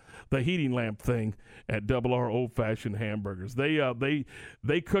do the heating lamp thing at Double R Old Fashioned Hamburgers. They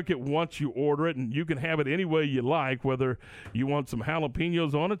cook it once you order it, and you can have it any way you like, whether you want some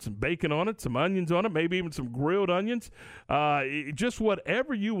jalapenos on it, some bacon on it, some onions on it, maybe even some grilled onions, just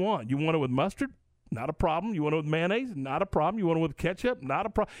whatever you want. You want it with mustard? Not a problem. You want it with mayonnaise? Not a problem. You want it with ketchup? Not a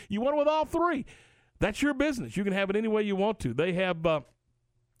problem. You want it with all three? That's your business. You can have it any way you want to. They have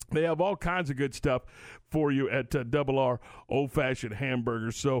all kinds of good stuff for you at Double R Old-Fashioned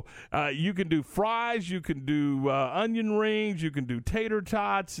Hamburgers. So you can do fries, you can do onion rings, you can do tater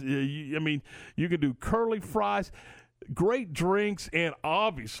tots. You can do curly fries. Great drinks, and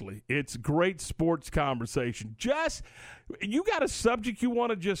obviously it's great sports conversation. You got a subject you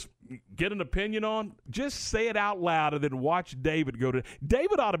want to just get an opinion on, just say it out loud and then watch David go to.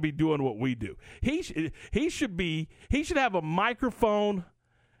 David ought to be doing what we do. He should have a microphone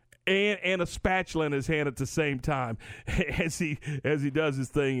and a spatula in his hand at the same time as he does his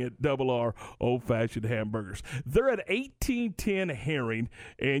thing at Double R Old-Fashioned Hamburgers. They're at 1810 Herring,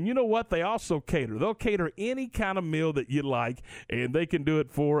 and you know what? They also cater. They'll cater any kind of meal that you like, and they can do it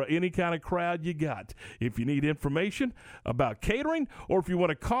for any kind of crowd you got. If you need information about catering or if you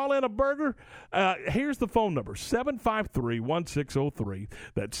want to call in a burger, here's the phone number, 753-1603.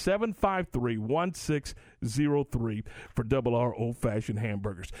 That's 753-1603 for Double R Old-Fashioned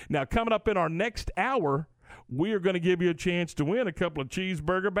Hamburgers. Now, coming up in our next hour, we are going to give you a chance to win a couple of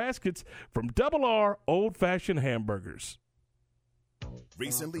cheeseburger baskets from Double R Old-Fashioned Hamburgers.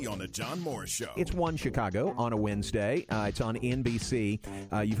 Recently on the John Morris Show. It's One Chicago on a Wednesday. It's on NBC.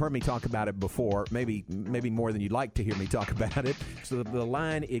 You've heard me talk about it before, maybe more than you'd like to hear me talk about it. So the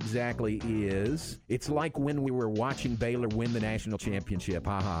line exactly is, it's like when we were watching Baylor win the national championship.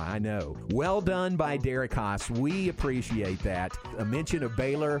 I know. Well done by Derek Haas. We appreciate that. A mention of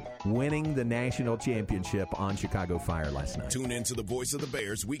Baylor winning the national championship on Chicago Fire last night. Tune in to the Voice of the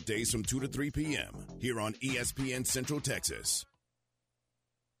Bears weekdays from 2 to 3 p.m. here on ESPN Central Texas.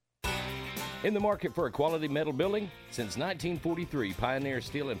 In the market for a quality metal building? Since 1943, Pioneer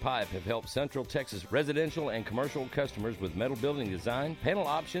Steel and Pipe have helped Central Texas residential and commercial customers with metal building design, panel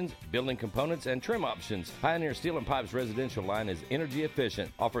options, building components, and trim options. Pioneer Steel and Pipe's residential line is energy efficient,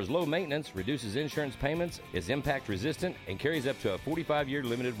 offers low maintenance, reduces insurance payments, is impact resistant, and carries up to a 45-year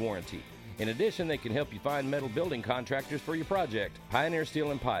limited warranty. In addition, they can help you find metal building contractors for your project. Pioneer Steel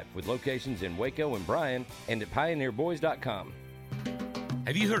and Pipe, with locations in Waco and Bryan, and at pioneerboys.com.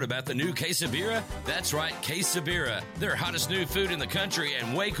 Have you heard about the new Quesabira? That's right, Quesabira. Their hottest new food in the country,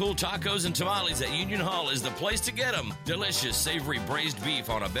 and way cool tacos and tamales at Union Hall is the place to get them. Delicious, savory braised beef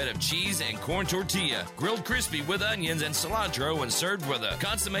on a bed of cheese and corn tortilla. Grilled crispy with onions and cilantro and served with a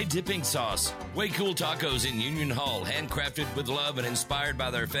consomme dipping sauce. Way cool tacos in Union Hall, handcrafted with love and inspired by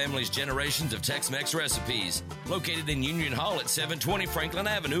their family's generations of Tex-Mex recipes. Located in Union Hall at 720 Franklin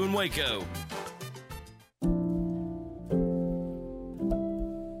Avenue in Waco.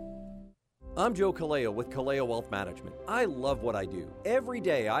 I'm Joe Kaleo with Kaleo Wealth Management. I love what I do. Every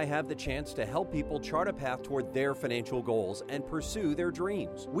day I have the chance to help people chart a path toward their financial goals and pursue their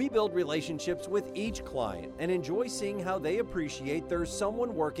dreams. We build relationships with each client and enjoy seeing how they appreciate there's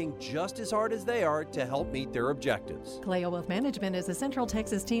someone working just as hard as they are to help meet their objectives. Kaleo Wealth Management is a Central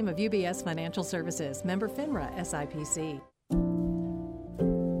Texas team of UBS Financial Services, member FINRA SIPC.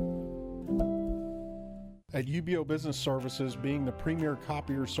 At UBO Business Services, being the premier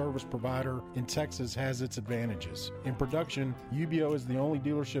copier service provider in Texas has its advantages. In production, UBO is the only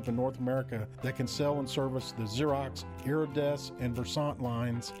dealership in North America that can sell and service the Xerox, Iridesc, and Versant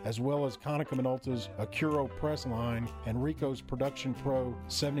lines, as well as Konica Minolta's Acuro Press line and Ricoh's Production Pro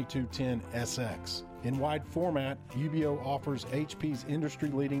 7210 SX. In wide format, UBO offers HP's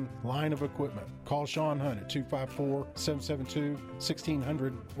industry-leading line of equipment. Call Sean Hunt at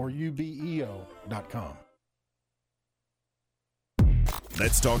 254-772-1600 or ubeo.com.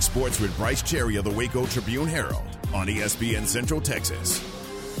 Let's talk sports with Bryce Cherry of the Waco Tribune-Herald on ESPN Central Texas.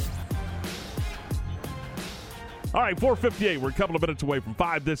 All right, 4:58. We're a couple of minutes away from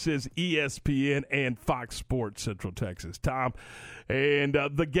 5. This is ESPN and Fox Sports Central Texas. Tom and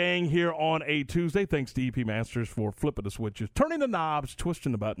the gang here on a Tuesday. Thanks to EP Masters for flipping the switches, turning the knobs,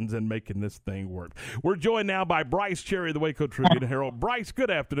 twisting the buttons, and making this thing work. We're joined now by Bryce Cherry of the Waco Tribune-Herald. Bryce,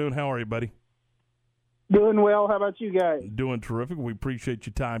 good afternoon. How are you, buddy? Doing well. How about you guys? Doing terrific. We appreciate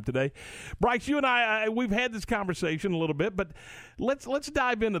your time today. Bryce, you and I, we've had this conversation a little bit, but let's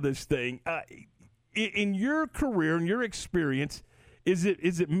dive into this thing. In your career, in your experience, is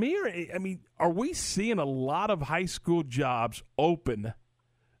it me or, I mean, are we seeing a lot of high school jobs open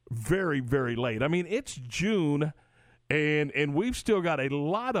very, very late? I mean, it's June, and we've still got a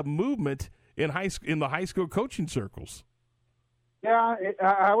lot of movement in the high school coaching circles. Yeah,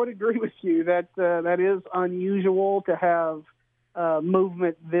 I would agree with you that that is unusual to have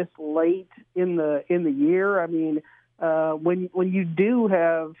movement this late in the year. I mean, when you do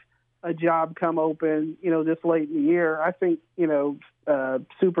have a job come open, this late in the year, I think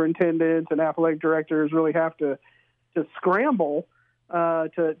superintendents and athletic directors really have to scramble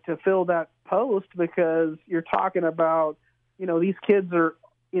to fill that post, because you're talking about these kids are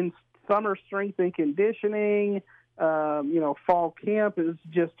in summer strength and conditioning. Fall camp is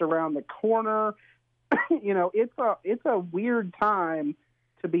just around the corner. It's a weird time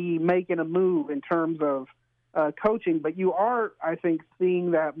to be making a move in terms of coaching, but you are, I think,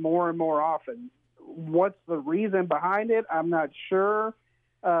 seeing that more and more often. What's the reason behind it? I'm not sure,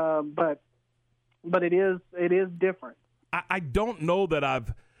 but it is different. I don't know that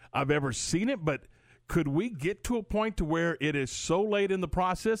I've ever seen it, but could we get to a point to where it is so late in the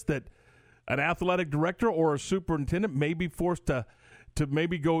process that an athletic director or a superintendent may be forced to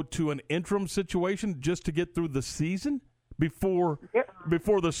maybe go to an interim situation just to get through the season before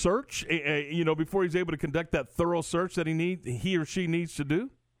the search, before he's able to conduct that thorough search that he or she needs to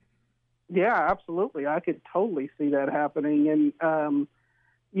do? Yeah, absolutely. I could totally see that happening. And, I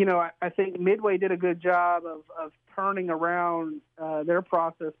think Midway did a good job of turning around their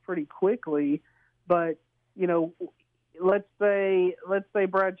process pretty quickly. But, let's say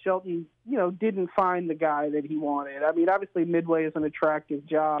Brad Shelton, didn't find the guy that he wanted. I mean, obviously Midway is an attractive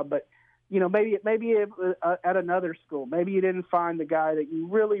job, but maybe at another school, maybe you didn't find the guy that you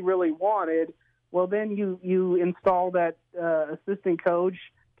really, really wanted. Well, then you install that assistant coach,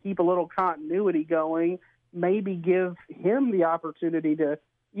 keep a little continuity going, maybe give him the opportunity to,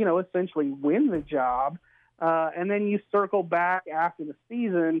 essentially win the job. And then you circle back after the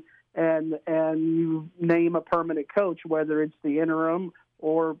season and you name a permanent coach, whether it's the interim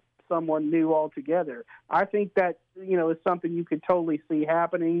or someone new altogether. I think that, is something you could totally see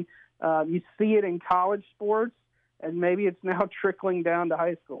happening. You see it in college sports, and maybe it's now trickling down to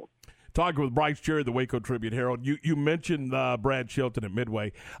high school. Talking with Bryce Cherry, the Waco Tribune-Herald, you mentioned Brad Shelton at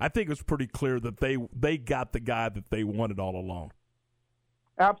Midway. I think it was pretty clear that they got the guy that they wanted all along.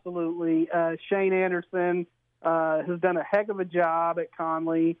 Absolutely. Shane Anderson has done a heck of a job at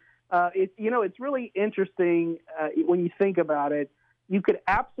Conley. It's really interesting when you think about it. You could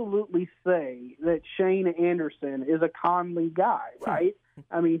absolutely say that Shane Anderson is a Conley guy, right?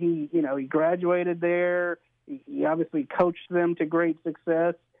 I mean, he graduated there. He obviously coached them to great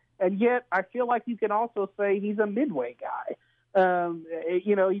success. And yet I feel like you can also say he's a Midway guy.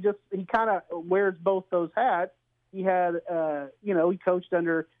 He kind of wears both those hats. He had, he coached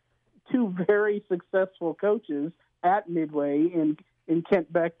under two very successful coaches at Midway in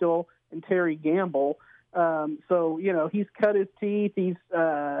Kent Bechtel and Terry Gamble. He's cut his teeth. He's,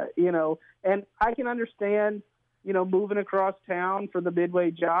 and I can understand, moving across town for the Midway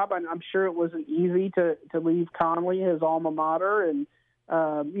job. I'm sure it wasn't easy to leave Conley, his alma mater, and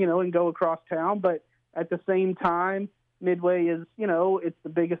go across town. But at the same time, Midway is, it's the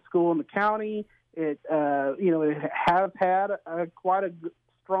biggest school in the county. It has had quite a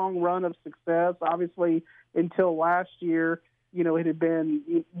strong run of success. Obviously, until last year, it had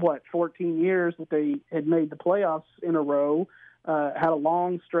been, 14 years that they had made the playoffs in a row, had a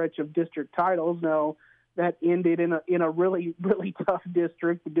long stretch of district titles. Now, that ended in a really, really tough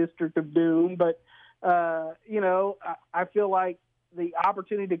district, the District of Doom. But, I feel like the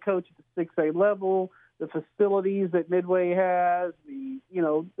opportunity to coach at the 6A level, the facilities that Midway has, the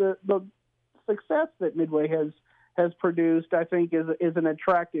success that Midway has produced, I think is an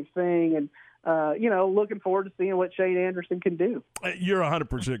attractive thing. And, looking forward to seeing what Shane Anderson can do. You're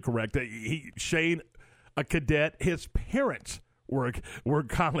 100% correct. Shane, a cadet, his parents were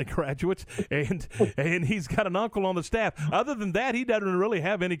Conley graduates, and he's got an uncle on the staff. Other than that, he doesn't really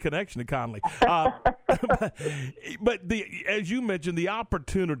have any connection to Conley. But as you mentioned, the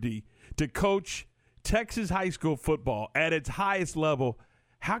opportunity to coach Texas high school football at its highest level,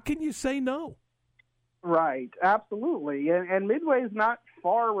 how can you say no? Right, absolutely. And Midway is not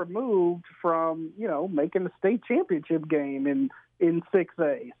far removed from, making the state championship game in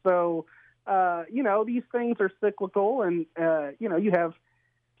 6A. So, these things are cyclical, and, you have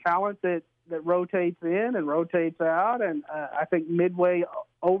talent that rotates in and rotates out. And I think Midway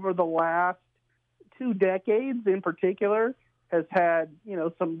over the last 2 decades in particular has had,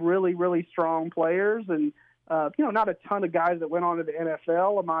 some really, really strong players and, not a ton of guys that went on to the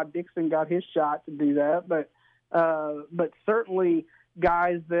NFL. Ahmad Dixon got his shot to do that, but certainly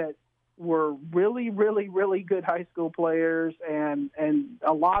guys that were really, really, really good high school players, and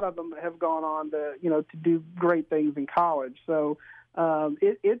a lot of them have gone on to, to do great things in college. So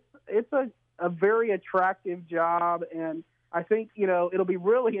it's a very attractive job, and I think, it'll be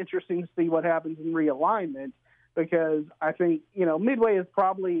really interesting to see what happens in realignment, because I think, Midway is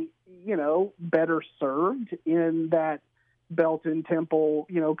probably, better served in that Belton, Temple,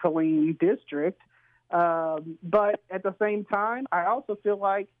 Killeen district. But at the same time, I also feel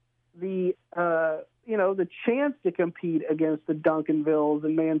like the chance to compete against the Duncanvilles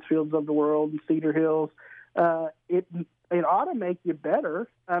and Mansfields of the world and Cedar Hills, it ought to make you better.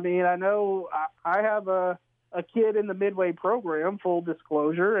 I mean, I know I have a kid in the Midway program, full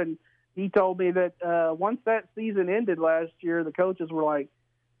disclosure, and he told me that once that season ended last year, the coaches were like,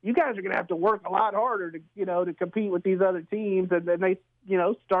 you guys are going to have to work a lot harder to compete with these other teams. And then they,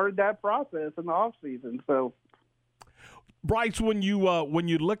 started that process in the off season. So, Bryce, when you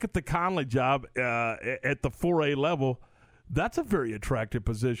look at the Conley job at the 4A level, that's a very attractive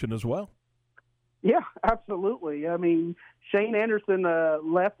position as well. Yeah, absolutely. I mean, Shane Anderson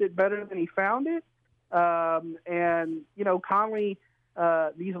left it better than he found it. And, Conley,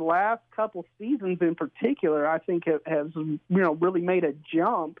 these last couple seasons in particular, I think has really made a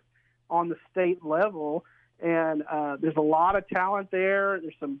jump on the state level. And there's a lot of talent there.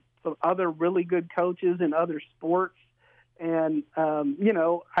 There's some other really good coaches in other sports. And,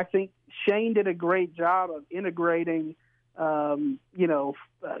 I think Shane did a great job of integrating,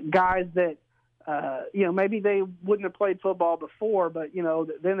 guys that, maybe they wouldn't have played football before, but,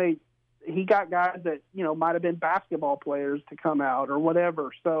 then they he got guys that, might have been basketball players to come out or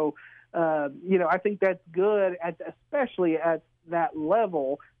whatever. So, I think that's good, especially at that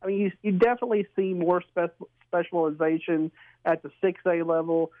level. I mean, you definitely see more specialization at the 6A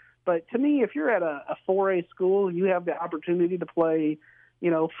level. But to me, if you're at a 4A school, you have the opportunity to play,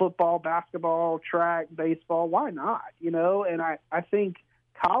 football, basketball, track, baseball. Why not? And I think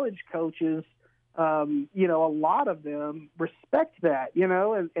college coaches, a lot of them respect that,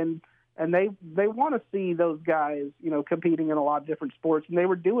 and they want to see those guys, competing in a lot of different sports. And they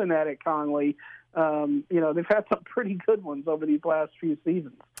were doing that at Conley. They've had some pretty good ones over these last few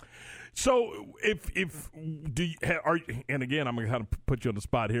seasons. So, and again, I'm going to kind of put you on the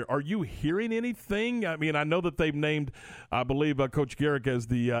spot here. Are you hearing anything? I mean, I know that they've named, I believe, Coach Garrick as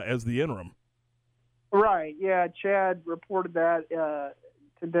the interim. Right. Yeah. Chad reported that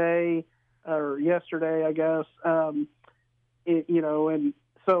today or yesterday, I guess. And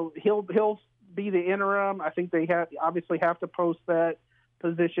so he'll be the interim. I think they obviously have to post that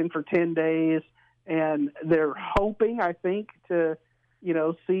position for 10 days, and they're hoping, I think, to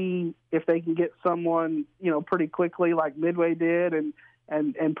see if they can get someone, pretty quickly like Midway did and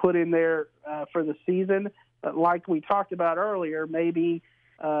put in there for the season. But like we talked about earlier, maybe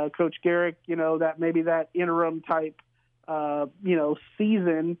Coach Garrick, that maybe that interim type,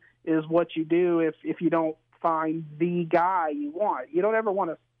 season is what you do if you don't find the guy you want. You don't ever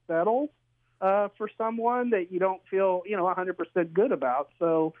want to settle for someone that you don't feel, 100% good about.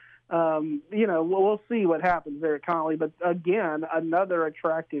 So, we'll see what happens there at Conley. But, again, another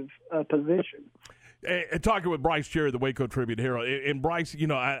attractive position. And talking with Bryce Cherry, the Waco Tribune Herald, and Bryce,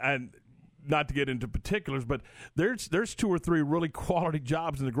 I not to get into particulars, but there's 2 or 3 really quality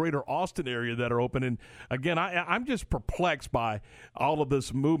jobs in the greater Austin area that are open. And, again, I'm just perplexed by all of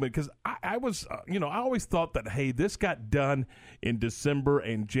this movement because I was, I always thought that, hey, this got done in December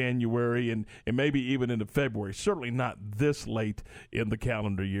and January and maybe even into February, certainly not this late in the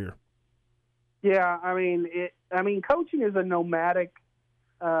calendar year. Yeah, I mean, coaching is a nomadic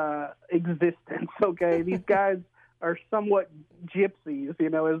existence, okay? These guys are somewhat gypsies,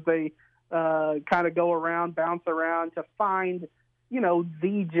 as they kind of go around, bounce around to find,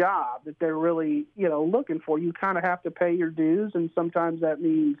 the job that they're really, looking for. You kind of have to pay your dues, and sometimes that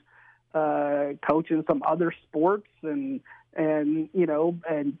means coaching some other sports and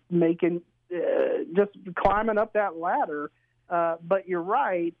making just climbing up that ladder. But you're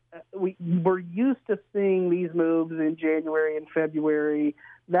right. We're used to seeing these moves in January and February,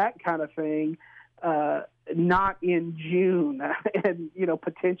 that kind of thing. Not in June and,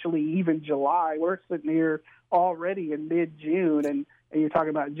 potentially even July. We're sitting here already in mid-June and you're talking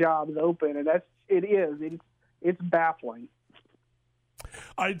about jobs open, and it's baffling.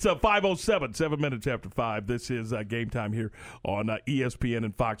 All right, it's 5:07, 7 minutes after 5. This is Game Time here on ESPN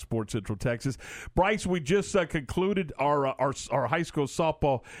and Fox Sports Central Texas. Bryce, we just concluded our high school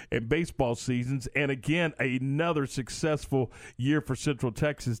softball and baseball seasons, and again, another successful year for Central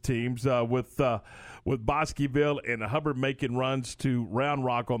Texas teams with Bosqueville and Hubbard making runs to Round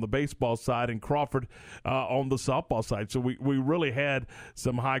Rock on the baseball side and Crawford on the softball side. So we really had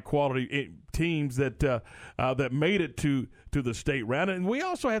some high-quality teams that made it to the state round. And we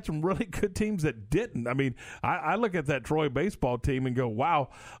also had some really good teams that didn't. I mean, I look at that Troy baseball team and go, wow,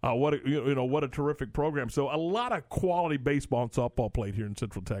 what a terrific program. So a lot of quality baseball and softball played here in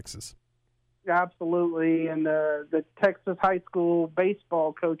Central Texas. Absolutely. And the Texas High School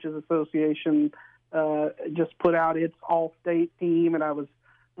Baseball Coaches Association just put out its all-state team, and I was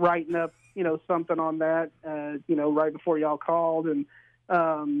writing up, something on that, right before y'all called. And,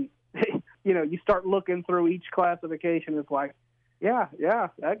 you start looking through each classification. It's like, yeah,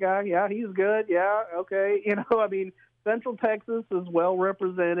 that guy, yeah, he's good. Yeah, okay. Central Texas is well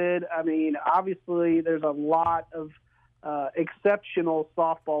represented. I mean, obviously there's a lot of exceptional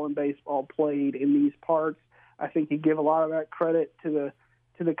softball and baseball played in these parts. I think you give a lot of that credit to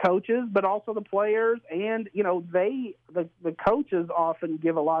the coaches, but also the players. And, the coaches often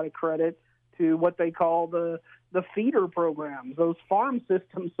give a lot of credit to what they call the feeder programs, those farm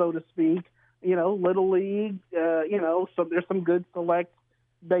systems, so to speak, Little League, so there's some good select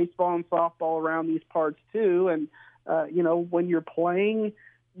baseball and softball around these parts too. And, when you're playing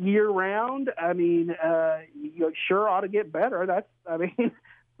year round, you sure ought to get better.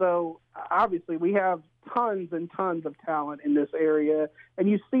 So obviously we have tons and tons of talent in this area. And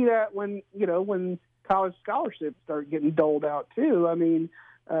you see that when college scholarships start getting doled out too.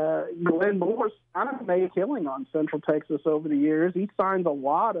 Glenn Moore's kind of made a killing on Central Texas over the years. He signs a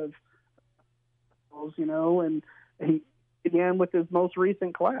lot of, and he began with his most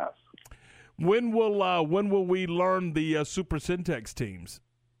recent class. When will we learn the Super Syntex teams?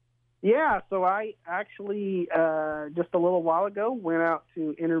 Yeah, so I actually just a little while ago went out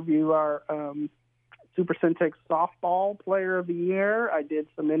to interview our Super Centex softball player of the year. I did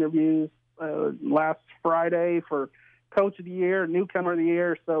some interviews last Friday for coach of the year, newcomer of the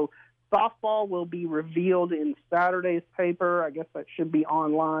year. So softball will be revealed in Saturday's paper. I guess that should be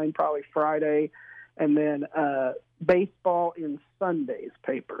online probably Friday. And then baseball in Sunday's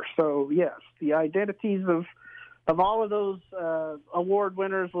paper. So, yes, the identities of all of those award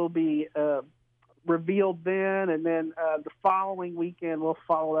winners will be revealed then, and then the following weekend we'll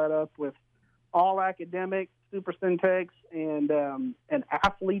follow that up with all academic, Super Centex, and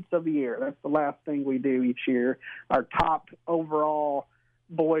athletes of the year. That's the last thing we do each year, our top overall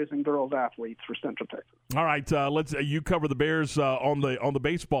boys and girls athletes for Central Texas. All right, let's. You cover the Bears on the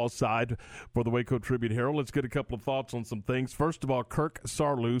baseball side for the Waco Tribune Herald. Let's get a couple of thoughts on some things. First of all, Kirk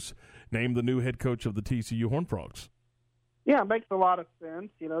Saarloos named the new head coach of the TCU Horned Frogs. Yeah, it makes a lot of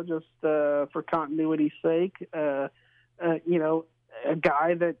sense. Just for continuity's sake. A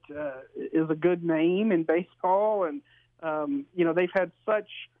guy that is a good name in baseball, and they've had such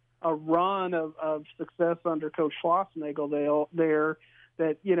a run of success under Coach Schlossnagle there.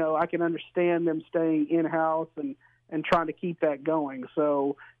 That, I can understand them staying in-house and trying to keep that going.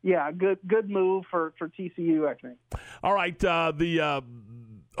 So, yeah, good move for TCU, I think. All right, the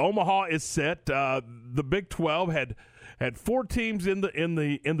Omaha is set. The Big 12 had 4 teams in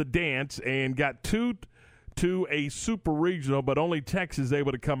the dance and got 2 to a super regional, but only Texas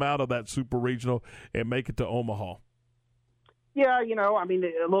able to come out of that super regional and make it to Omaha. Yeah, a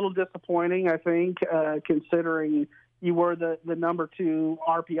little disappointing, I think, considering – you were the number 2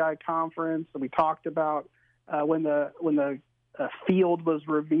 RPI conference. We talked about when the field was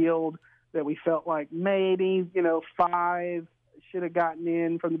revealed that we felt like maybe 5 should have gotten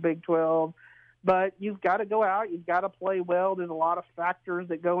in from the Big 12. But you've got to go out. You've got to play well. There's a lot of factors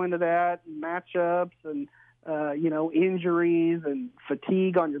that go into that, matchups and injuries and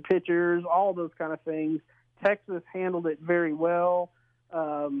fatigue on your pitchers, all those kind of things. Texas handled it very well.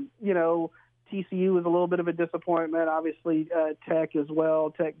 TCU was a little bit of a disappointment. Obviously, Tech as well.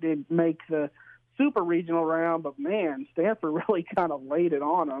 Tech did make the super regional round, but, man, Stanford really kind of laid it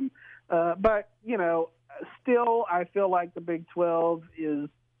on them. But, still I feel like the Big 12 is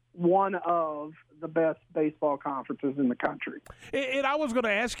one of the best baseball conferences in the country. And I was going to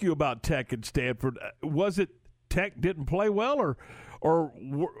ask you about Tech and Stanford. Was it Tech didn't play well, or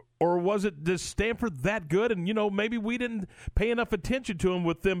was it just Stanford that good? And maybe we didn't pay enough attention to them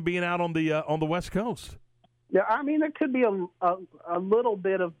with them being out on the West Coast. Yeah, there could be a little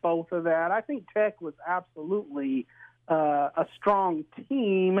bit of both of that. I think Tech was absolutely a strong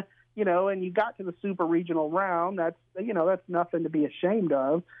team. And you got to the super regional round. That's nothing to be ashamed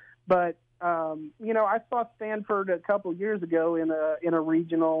of. But I saw Stanford a couple years ago in a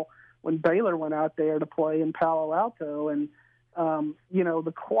regional when Baylor went out there to play in Palo Alto, and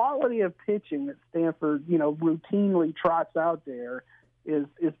the quality of pitching that Stanford routinely trots out there is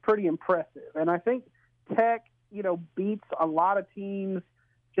pretty impressive. And I think Tech beats a lot of teams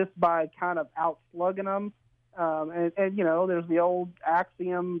just by kind of outslugging them. And there's the old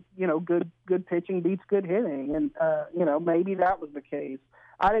axiom, good pitching beats good hitting. And, maybe that was the case.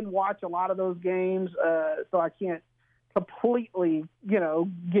 I didn't watch a lot of those games, so I can't completely,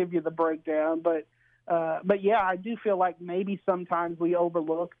 give you the breakdown. But yeah, I do feel like maybe sometimes we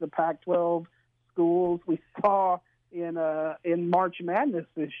overlook the Pac-12 schools. We saw in March Madness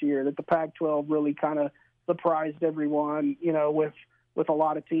this year that the Pac-12 really kind of surprised everyone, with a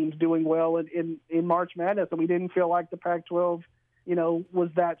lot of teams doing well in March Madness, and we didn't feel like the Pac-12, was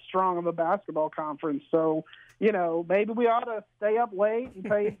that strong of a basketball conference. So, maybe we ought to stay up late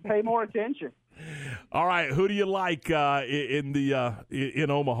and pay more attention. All right, who do you like in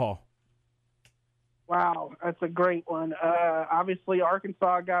Omaha? Wow, that's a great one. Obviously,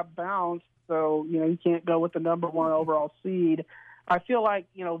 Arkansas got bounced, so you can't go with the number 1 overall seed. I feel like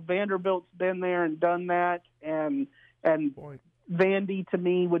Vanderbilt's been there and done that, and Vandy to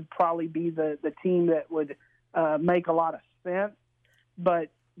me would probably be the team that would make a lot of sense. But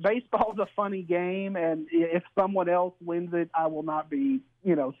baseball's a funny game, and if someone else wins it, I will not be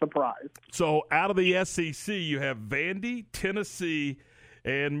surprised. So out of the SEC, you have Vandy, Tennessee,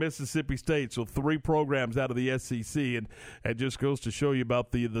 and Mississippi State. So 3 programs out of the SEC, and it just goes to show you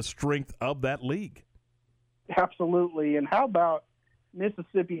about the strength of that league. Absolutely. And how about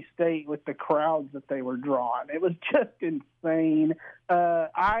Mississippi State with the crowds that they were drawing? It was just insane.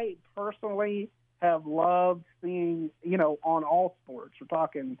 I personally have loved seeing, on all sports. We're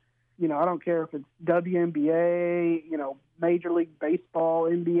talking, I don't care if it's WNBA, Major League Baseball,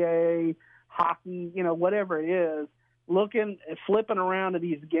 NBA, hockey, whatever it is. flipping around to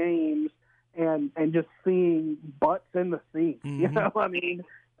these games and just seeing butts in the seats. Mm-hmm. You know, I mean,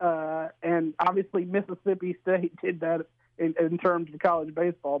 and obviously Mississippi State did that in terms of college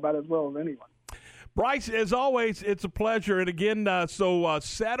baseball about as well as anyone. Bryce, as always, it's a pleasure. And again, so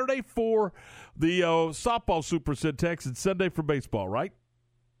Saturday for the softball Super Centex and Sunday for baseball, right?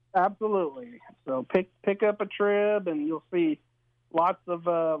 Absolutely. So pick up a trib, and you'll see lots of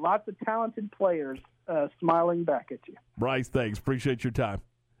talented players smiling back at you. Bryce, thanks. Appreciate your time.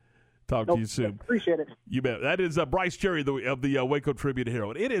 Talk to you soon. Appreciate it. You bet. That is Bryce Cherry of the Waco Tribune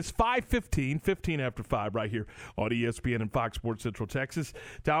Herald. It is 5:15, 15 after 5 right here on ESPN and Fox Sports Central Texas.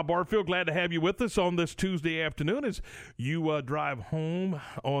 Tom Barfield, glad to have you with us on this Tuesday afternoon as you drive home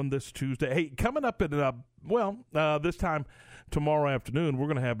on this Tuesday. Hey, coming up at, this time tomorrow afternoon, we're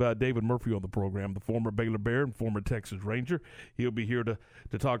going to have David Murphy on the program, the former Baylor Bear and former Texas Ranger. He'll be here to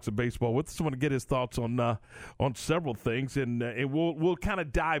talk some baseball with us. I want to get his thoughts on several things, and we'll kind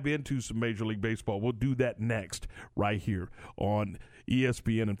of dive into some Major League Baseball. We'll do that next right here on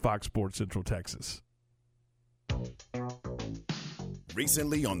ESPN and Fox Sports Central Texas.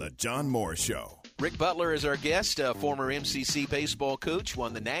 Recently on the John Moore Show. Rick Butler is our guest, former MCC baseball coach,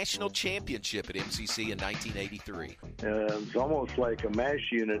 won the national championship at MCC in 1983. It's almost like a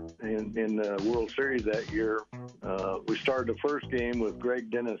MASH unit in the World Series that year. We started the first game with Greg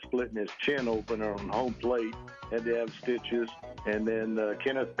Dennis splitting his chin open on home plate, had to have stitches, and then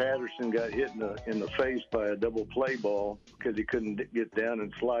Kenneth Patterson got hit in the face by a double play ball because he couldn't get down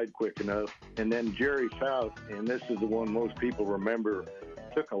and slide quick enough. And then Jerry Fout, and this is the one most people remember,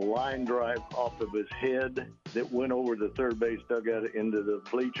 took a line drive off of his head that went over the third base dugout into the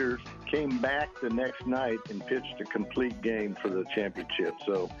bleachers, came back the next night and pitched a complete game for the championship.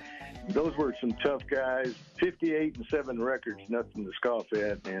 So those were some tough guys. 58-7 records, nothing to scoff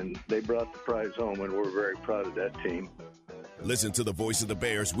at, and they brought the prize home, and we're very proud of that team. Listen to the Voice of the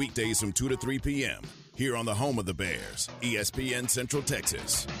Bears weekdays from 2 to 3 p.m. here on the home of the Bears, ESPN Central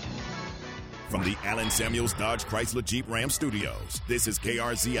Texas. From the Allen Samuels Dodge Chrysler Jeep Ram Studios, this is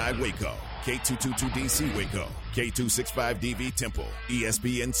KRZI Waco, K222DC Waco, K265DV Temple,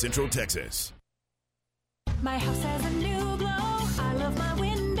 ESPN Central Texas. My house has a new glow. I love my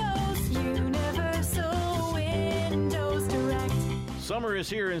windows. Universal Windows Direct. Summer is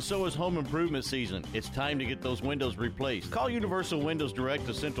here and so is home improvement season. It's time to get those windows replaced. Call Universal Windows Direct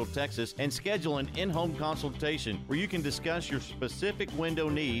of Central Texas and schedule an in-home consultation where you can discuss your specific window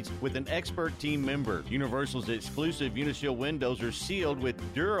needs with an expert team member. Universal's exclusive Unishield windows are sealed with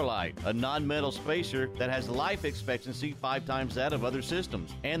Duralite, a non-metal spacer that has life expectancy 5 times that of other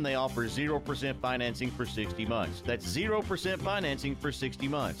systems. And they offer 0% financing for 60 months. That's 0% financing for 60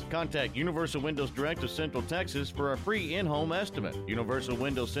 months. Contact Universal Windows Direct of Central Texas for a free in-home estimate.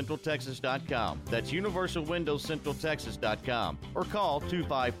 UniversalWindowsCentralTexas.com. That's UniversalWindowsCentralTexas.com. Or call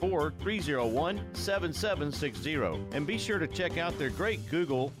 254-301-7760. And be sure to check out their great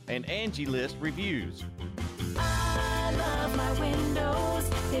Google and Angie List reviews. I love my windows.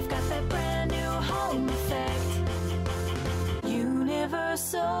 They've got that brand new home effect.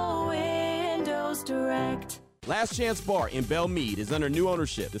 Universal Windows Direct. Last Chance Bar in Belle Meade is under new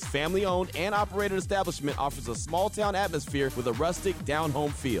ownership. This family-owned and operated establishment offers a small-town atmosphere with a rustic, down-home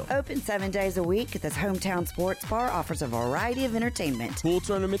feel. Open 7 days a week, this hometown sports bar offers a variety of entertainment. Pool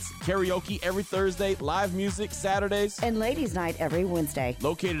tournaments, karaoke every Thursday, live music Saturdays, and ladies' night every Wednesday.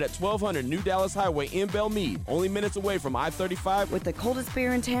 Located at 1200 New Dallas Highway in Belle Meade, only minutes away from I-35. With the coldest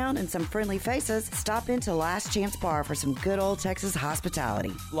beer in town and some friendly faces, stop into Last Chance Bar for some good old Texas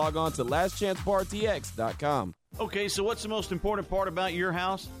hospitality. Log on to lastchancebartx.com. Okay, so what's the most important part about your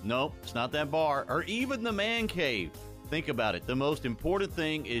house? Nope, it's not that bar or even the man cave. Think about it. The most important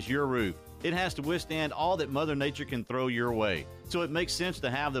thing is your roof. It has to withstand all that Mother Nature can throw your way. So it makes sense to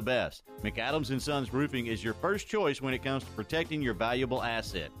have the best. McAdams & Sons Roofing is your first choice when it comes to protecting your valuable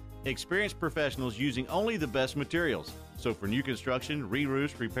asset. Experienced professionals using only the best materials. So for new construction,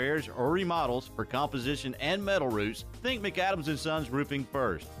 re-roofs, repairs, or remodels for composition and metal roofs, think McAdams & Sons Roofing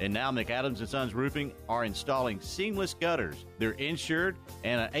first. And now McAdams & Sons Roofing are installing seamless gutters. They're insured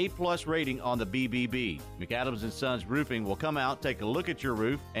and an A+ rating on the BBB. McAdams & Sons Roofing will come out, take a look at your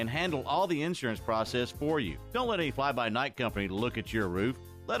roof, and handle all the insurance process for you. Don't let any fly-by-night company look at your roof.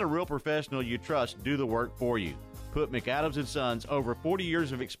 Let a real professional you trust do the work for you. Put McAdams & Sons over 40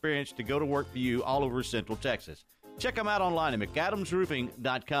 years of experience to go to work for you all over Central Texas. Check them out online at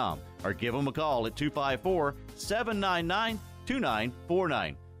McAdamsRoofing.com or give them a call at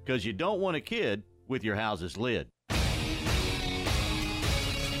 254-799-2949 because you don't want a kid with your house's lid.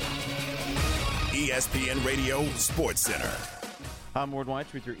 ESPN Radio Sports Center. I'm Ward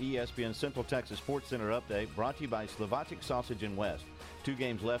Weitz with your ESPN Central Texas Sports Center update, brought to you by Slovacek Sausage in West. 2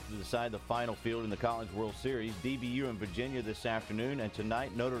 games left to decide the final field in the College World Series. DBU and Virginia this afternoon, and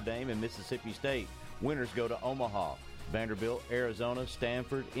tonight Notre Dame and Mississippi State. Winners go to Omaha. Vanderbilt, Arizona,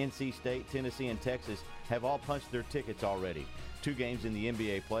 Stanford, NC State, Tennessee, and Texas have all punched their tickets already. 2 games in the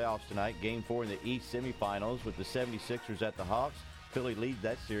NBA playoffs tonight. Game 4 in the East semifinals with the 76ers at the Hawks. Philly leads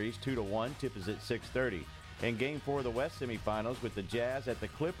that series 2-1. Tip is at 6:30. And Game 4 of the West semifinals with the Jazz at the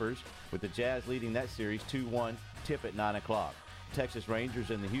Clippers, with the Jazz leading that series 2-1. Tip at 9 o'clock. Texas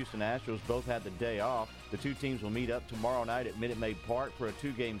Rangers and the Houston Astros both had the day off. The 2 teams will meet up tomorrow night at Minute Maid Park for a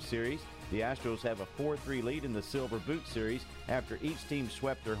 2-game series. The Astros have a 4-3 lead in the Silver Boot Series after each team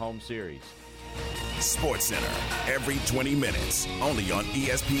swept their home series. Sports Center, every 20 minutes, only on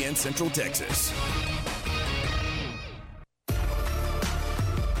ESPN Central Texas.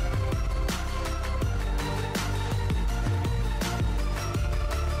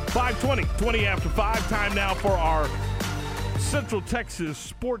 $5:20 after 5. Time now for our Central Texas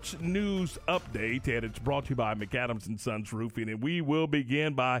Sports News Update, and it's brought to you by McAdams & Sons Roofing. And we will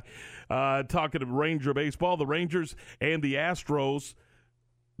begin by talking of Ranger baseball. The Rangers and the Astros.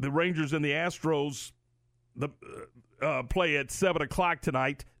 The Rangers and the Astros play at 7 o'clock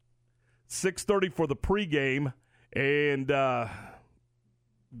tonight, 6:30 for the pregame, and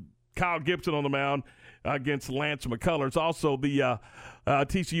Kyle Gibson on the mound against Lance McCullers. Also, the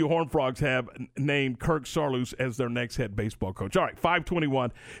TCU Horned Frogs have named Kirk Sarloos as their next head baseball coach. All right,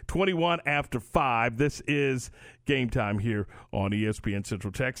 5:21, 21 after 5. This is Game Time here on ESPN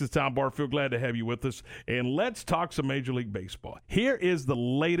Central Texas. Tom Barfield, glad to have you with us. And let's talk some Major League Baseball. Here is the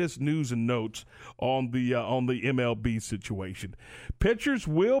latest news and notes on the MLB situation. Pitchers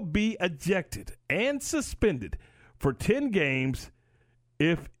will be ejected and suspended for 10 games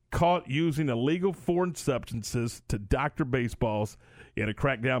if caught using illegal foreign substances to doctor baseballs in a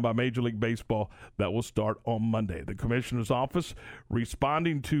crackdown by Major League Baseball that will start on Monday. The commissioner's office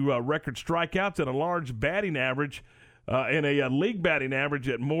responding to record strikeouts and a large batting average and a league batting average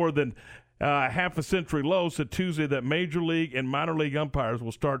at more than half a century low, said Tuesday that Major League and minor league umpires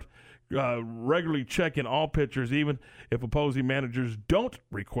will start regularly checking all pitchers, even if opposing managers don't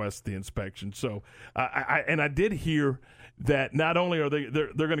request the inspection. So, I did hear that not only are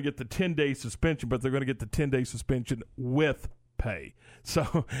they're going to get the 10-day suspension, but they're going to get the 10-day suspension with pay.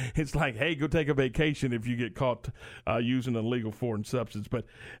 So it's like, hey, go take a vacation if you get caught using an illegal foreign substance. But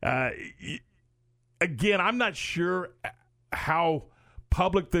again, I'm not sure how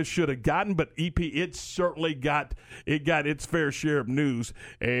public this should have gotten, but it certainly got its fair share of news,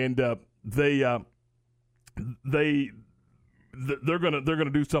 and they're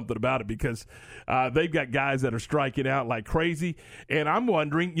gonna do something about it because they've got guys that are striking out like crazy. And I'm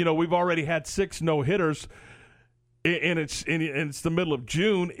wondering, we've already had 6 no-hitters, and it's the middle of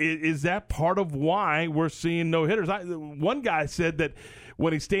June. Is that part of why we're seeing no-hitters? One guy said that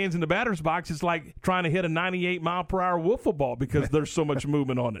when he stands in the batter's box, it's like trying to hit a 98-mile-per-hour wiffle ball because there's so much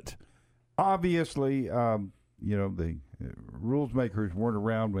movement on it. Obviously, the rules makers weren't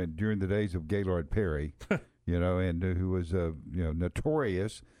around during the days of Gaylord Perry, and who was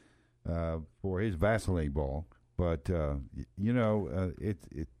notorious for his Vaseline ball. But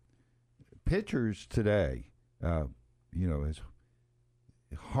pitchers today, as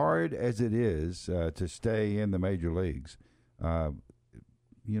hard as it is to stay in the major leagues.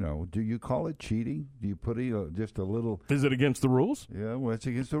 Do you call it cheating? Do you put just a little? Is it against the rules? Yeah, well, it's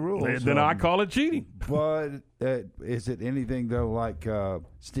against the rules. Then I call it cheating. But is it anything though like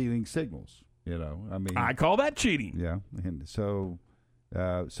stealing signals? I call that cheating. Yeah, and so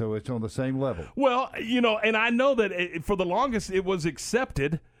it's on the same level. Well, and I know that for the longest it was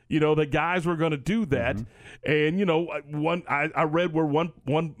accepted. The guys were going to do that. Mm-hmm. And, I read where one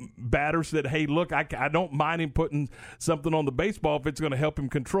batter said, hey, look, I don't mind him putting something on the baseball if it's going to help him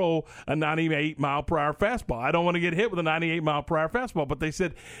control a 98-mile-per-hour fastball. I don't want to get hit with a 98-mile-per-hour fastball. But they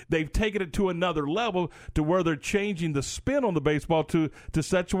said they've taken it to another level to where they're changing the spin on the baseball to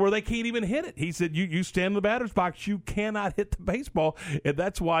such where they can't even hit it. He said, you stand in the batter's box, you cannot hit the baseball. And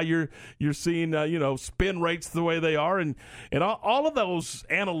that's why you're seeing, spin rates the way they are. And all of those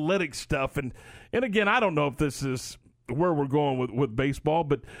analytics stuff, and again, I don't know if this is where we're going with baseball,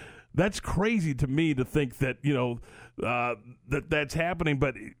 but that's crazy to me to think that that's happening,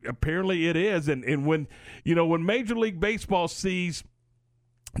 but apparently it is. And when Major League Baseball sees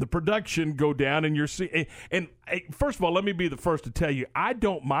the production go down, and you're seeing, and first of all, let me be the first to tell you, I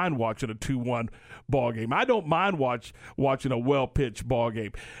don't mind watching a 2-1 ball game. I don't mind watching a well-pitched ball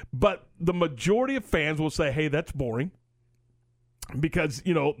game, but the majority of fans will say, hey, that's boring. Because,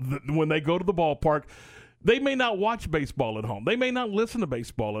 when they go to the ballpark, They may not watch baseball at home. They may not listen to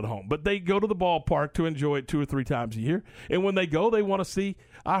baseball at home, but they go to the ballpark to enjoy it 2 or 3 times a year. And when they go, they want to see.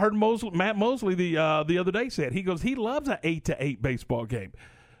 I heard Matt Mosley the other day said he loves an 8-8 baseball game.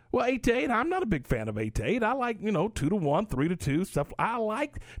 Well, 8-8, I'm not a big fan of 8-8. I like 2-1, 3-2 stuff. I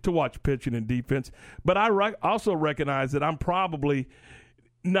like to watch pitching and defense, but I also recognize that I'm probably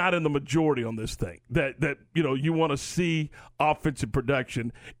not in the majority on this thing, that you want to see offensive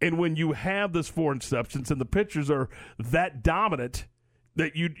production. And when you have this foreign substance and the pitchers are that dominant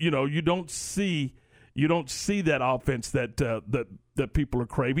that you don't see that offense that people are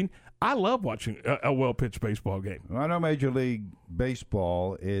craving. I love watching a well-pitched baseball game. Well, I know Major League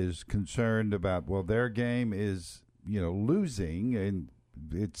Baseball is concerned about, their game is, losing in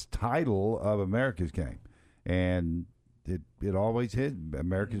its title of America's game. And it always hit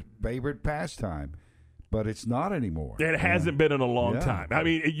America's favorite pastime, but it's not anymore. It hasn't been in a long time. I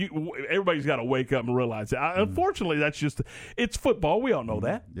mean, everybody's got to wake up and realize that. Unfortunately, it's football. We all know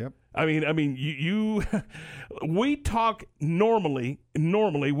that. Yep. I mean, we talk normally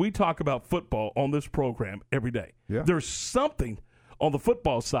we talk about football on this program every day. Yeah. There's something on the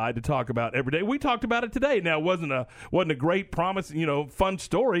football side to talk about every day. We talked about it today. Now, it wasn't a great promise, fun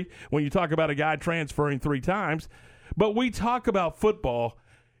story when you talk about a guy transferring 3 times. But we talk about football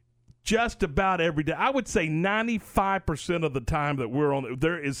just about every day. I would say 95% of the time that we're on,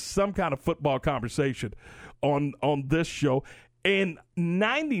 there is some kind of football conversation on this show. And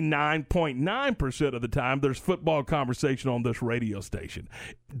 99.9% of the time, there's football conversation on this radio station.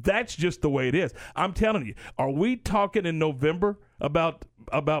 That's just the way it is. I'm telling you, are we talking in November about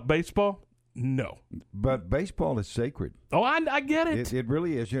baseball? No. But baseball is sacred. Oh, I get it. It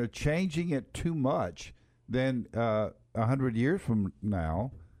really is. Changing it too much, then 100 years from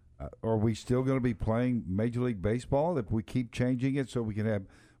now, are we still going to be playing Major League Baseball if we keep changing it so we can have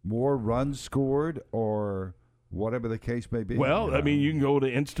more runs scored or whatever the case may be? Well, I mean, you can go to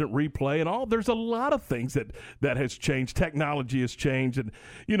instant replay and all. There's a lot of things that has changed. Technology has changed. And,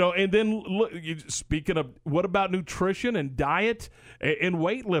 and then look, speaking of, what about nutrition and diet and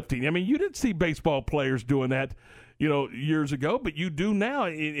weightlifting? I mean, you didn't see baseball players doing that, years ago, but you do now.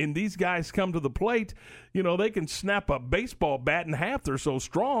 And these guys come to the plate, they can snap a baseball bat in half. They're so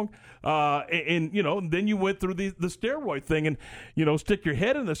strong. And then you went through the steroid thing and, stick your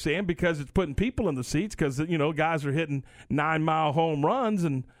head in the sand because it's putting people in the seats because, guys are hitting 9-mile home runs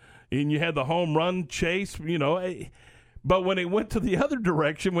and you had the home run chase, But when it went to the other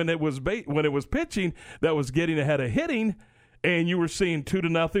direction, when it was pitching, that was getting ahead of hitting, and you were seeing 2-0,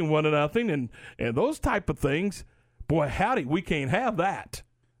 1-0, and those type of things. Boy, howdy, we can't have that.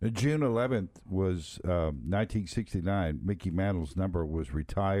 June 11th was 1969. Mickey Mantle's number was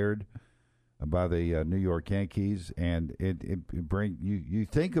retired by the New York Yankees, and it bring you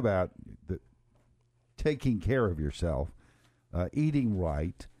think about taking care of yourself, eating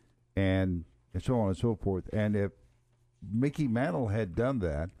right, and so on and so forth. And if Mickey Mantle had done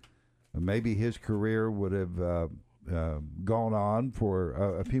that, maybe his career would have gone on for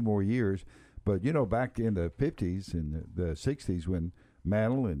a few more years. But, back in the 50s and the 60s when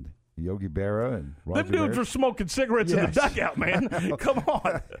Mantle and Yogi Berra and Roger them dudes were smoking cigarettes in the dugout, man. Come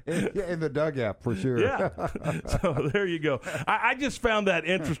on. in the dugout, for sure. Yeah. So there you go. I just found that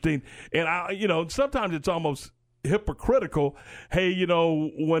interesting. And, sometimes it's almost hypocritical. Hey,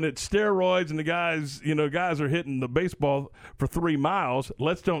 when it's steroids and the guys are hitting the baseball for 3 miles,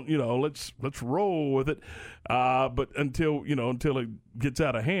 let's roll with it. But until it gets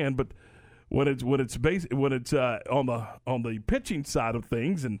out of hand. But when it's on the pitching side of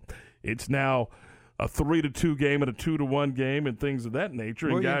things, and it's now a 3-2 game and a 2-1 game and things of that nature,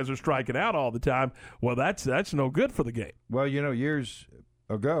 and guys are striking out all the time. Well, that's no good for the game. Well, years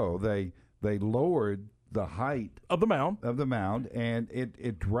ago they lowered the height of the mound, and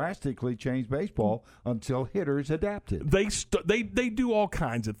it drastically changed baseball until hitters adapted. They do all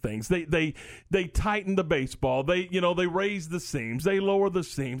kinds of things. They tighten the baseball. They raise the seams. They lower the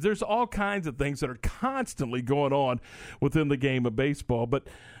seams. There's all kinds of things that are constantly going on within the game of baseball. But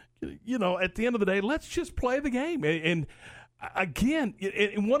at the end of the day, let's just play the game. And again,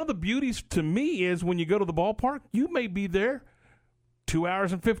 one of the beauties to me is when you go to the ballpark, you may be there 2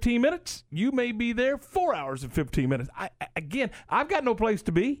 hours and 15 minutes. You may be there 4 hours and 15 minutes. I've got no place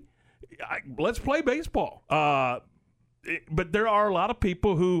to be. Let's play baseball. But there are a lot of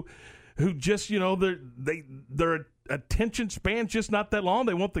people who just, their attention span's just not that long.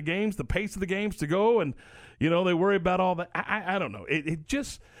 They want the pace of the games to go, and, they worry about all that. I don't know. It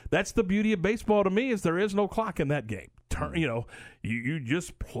just, that's the beauty of baseball to me, is there is no clock in that game. You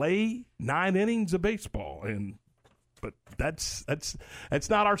just play 9 innings of baseball, and But that's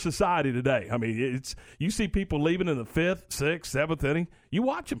not our society today. I mean, you see people leaving in the 5th, 6th, 7th inning. You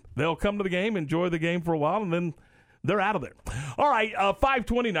watch them. They'll come to the game, enjoy the game for a while, and then they're out of there. All right,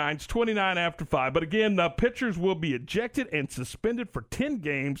 5:29. It's 29 after 5. But again, pitchers will be ejected and suspended for 10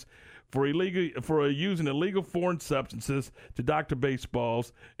 games for using illegal foreign substances to doctor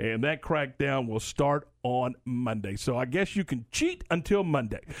baseballs, and that crackdown will start on Monday. So I guess you can cheat until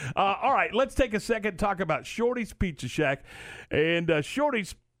Monday. All right, let's take a second and talk about Shorty's Pizza Shack. And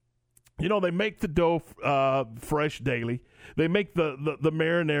Shorty's, they make the dough fresh daily. They make the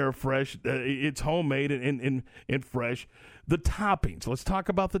marinara fresh. It's homemade and fresh. The toppings. Let's talk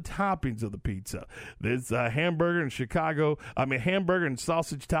about the toppings of the pizza. There's hamburger and hamburger and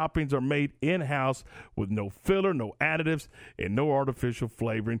sausage toppings are made in-house with no filler, no additives, and no artificial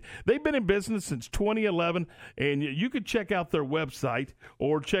flavoring. They've been in business since 2011, and you can check out their website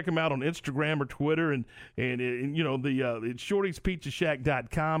or check them out on Instagram or Twitter, and it's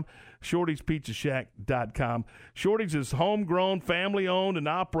shortyspizzashack.com. Shorty'sPizzaShack.com. Shorty's is homegrown, family-owned, and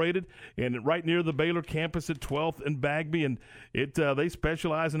operated, and right near the Baylor campus at 12th and Bagby. And they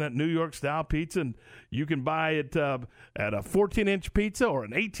specialize in that New York-style pizza, and you can buy it at a 14-inch pizza or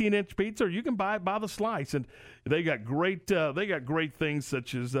an 18-inch pizza, or you can buy it by the slice. And they got great things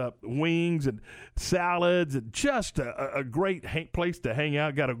such as wings and salads, and just a great place to hang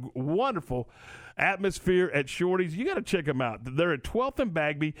out. Got a wonderful atmosphere at Shorty's. You got to check them out. They're at 12th and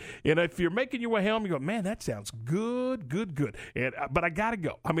Bagby, and if you're making your way home, you go, man, that sounds good. And but I got to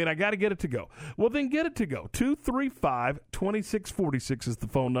go. I got to get it to go. Well, then get it to go. 235-2646 is the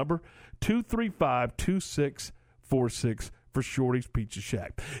phone number. 235-2646 for Shorty's Pizza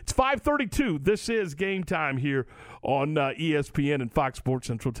Shack. It's 5:32. This is Game Time here on ESPN and Fox Sports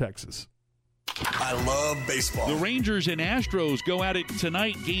Central Texas. I love baseball. The Rangers and Astros go at it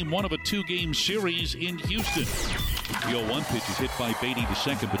tonight, game 1 of a 2-game series in Houston. The 0-1 pitch is hit by Beatty to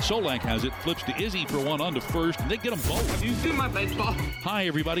second, but Solak has it, flips to Izzy for one on to first, and they get them both. You see my baseball? Hi,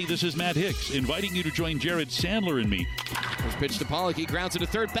 everybody. This is Matt Hicks, inviting you to join Jared Sandler and me. First pitch to Pollock. He grounds it to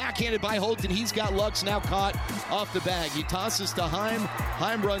third, backhanded by Holton. He's got Lux now caught off the bag. He tosses to Heim.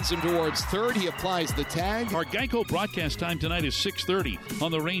 Heim runs him towards third. He applies the tag. Our Geico broadcast time tonight is 6:30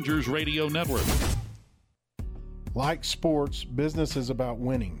 on the Rangers Radio Network. Like sports, business is about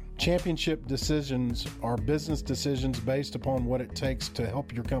winning. Championship decisions are business decisions based upon what it takes to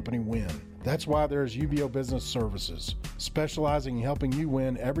help your company win. That's why there's UBO Business Services, specializing in helping you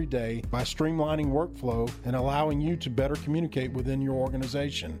win every day by streamlining workflow and allowing you to better communicate within your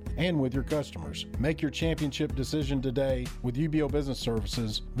organization and with your customers. Make your championship decision today with UBO Business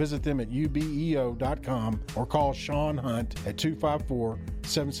Services. Visit them at ubeo.com or call Sean Hunt at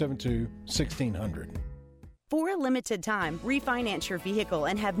 254-772-1600. For a limited time, refinance your vehicle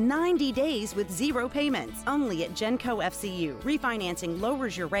and have 90 days with zero payments. Only at Genco FCU. Refinancing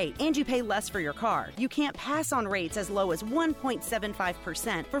lowers your rate and you pay less for your car. You can't pass on rates as low as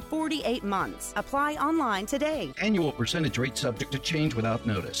 1.75% for 48 months. Apply online today. Annual percentage rate subject to change without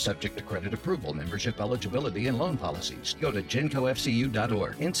notice. Subject to credit approval, membership eligibility, and loan policies. Go to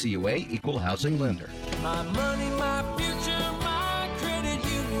GencoFCU.org. NCUA Equal Housing Lender. My money, my future, my credit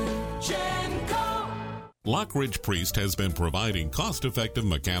union. Genco. Lockridge Priest has been providing cost-effective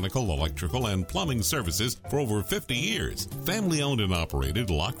mechanical, electrical, and plumbing services for over 50 years. Family-owned and operated,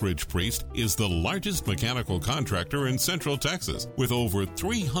 Lockridge Priest is the largest mechanical contractor in Central Texas with over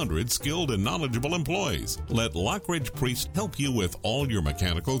 300 skilled and knowledgeable employees. Let Lockridge Priest help you with all your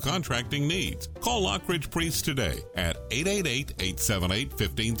mechanical contracting needs. Call Lockridge Priest today at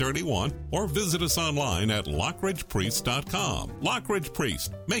 888-878-1531 or visit us online at lockridgepriest.com. Lockridge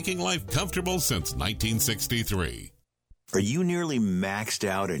Priest, making life comfortable since 1963. Are you nearly maxed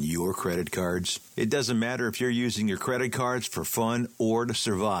out on your credit cards? It doesn't matter if you're using your credit cards for fun or to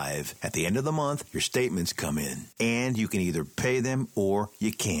survive. At the end of the month, your statements come in, and you can either pay them or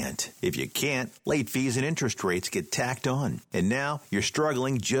you can't. If you can't, late fees and interest rates get tacked on. And now you're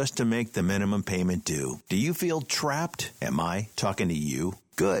struggling just to make the minimum payment due. Do you feel trapped? Am I talking to you?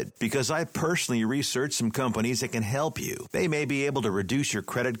 Good, because I personally researched some companies that can help you. They may be able to reduce your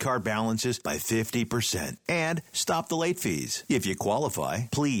credit card balances by 50% and stop the late fees. If you qualify,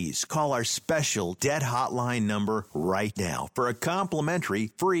 please call our special debt hotline number right now for a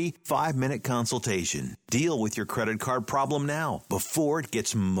complimentary free 5-minute consultation. Deal with your credit card problem now before it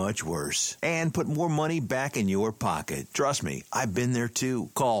gets much worse and put more money back in your pocket. Trust me, I've been there too.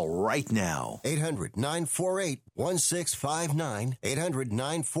 Call right now. 800-948-1659.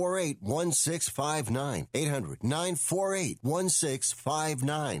 800-948-1659.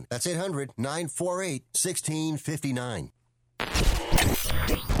 800-948-1659. That's 800-948-1659.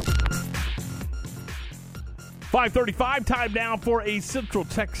 5:35, time now for a Central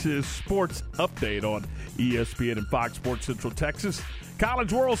Texas sports update on ESPN and Fox Sports Central Texas.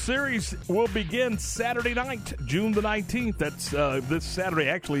 College World Series will begin Saturday night, June the 19th. That's this Saturday,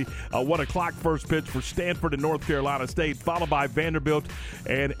 actually, 1 o'clock first pitch for Stanford and North Carolina State, followed by Vanderbilt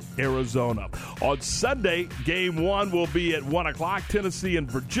and Arizona. On Sunday, Game 1 will be at 1 o'clock, Tennessee and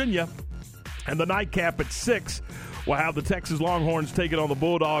Virginia, and the nightcap at 6 will have the Texas Longhorns taking on the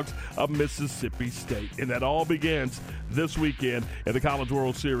Bulldogs of Mississippi State. And that all begins this weekend in the College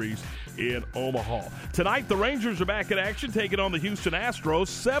World Series in Omaha. Tonight, the Rangers are back in action, taking on the Houston Astros.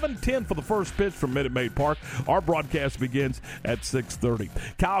 7:10 for the first pitch from Minute Maid Park. Our broadcast begins at 6:30.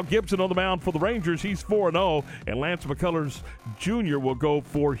 Kyle Gibson on the mound for the Rangers. He's 4-0, and Lance McCullers Jr. will go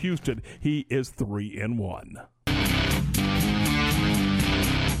for Houston. He is 3-1.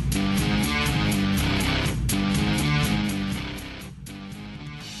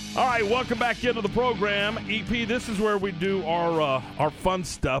 All right, welcome back into the program. EP, this is where we do our fun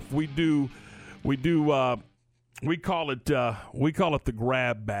stuff. We call it the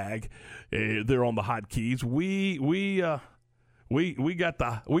grab bag. They're on the hotkeys. We got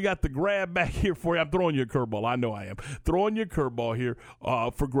the grab bag here for you. I'm throwing you a curveball. I know I am throwing you a curveball here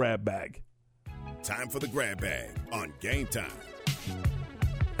for grab bag. Time for the grab bag on Game Time.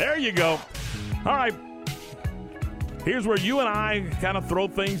 There you go. All right. Here's where you and I kind of throw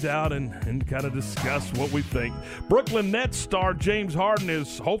things out and kind of discuss what we think. Brooklyn Nets star James Harden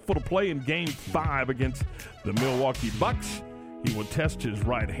is hopeful to play in Game 5 against the Milwaukee Bucks. He will test his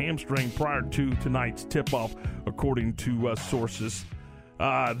right hamstring prior to tonight's tip-off, according to sources.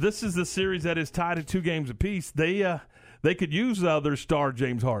 This is the series that is tied at 2 games apiece. They could use their star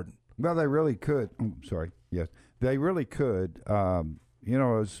James Harden. Well, they really could. Yes, they really could. I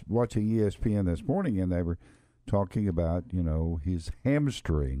was watching ESPN this morning, and they were talking about, his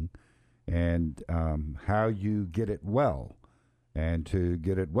hamstring and how you get it well. And to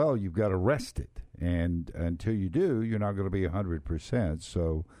get it well, you've got to rest it. And until you do, you're not going to be 100%.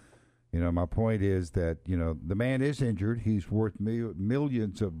 So, my point is that, the man is injured. He's worth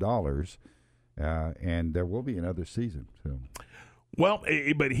millions of dollars, and there will be another season. So. Well,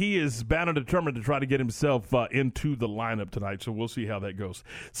 but he is bound and determined to try to get himself into the lineup tonight, so we'll see how that goes.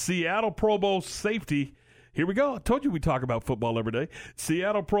 Seattle Pro Bowl safety. Here we go. I told you we talk about football every day.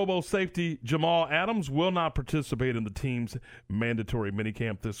 Seattle Pro Bowl safety Jamal Adams will not participate in the team's mandatory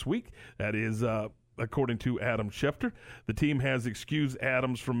minicamp this week. That is according to Adam Schefter. The team has excused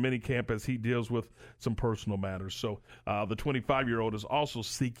Adams from minicamp as he deals with some personal matters. So the 25-year-old is also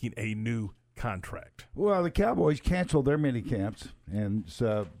seeking a new contract. Well, the Cowboys canceled their mini camps and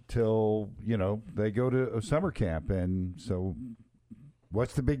till they go to a summer camp, and so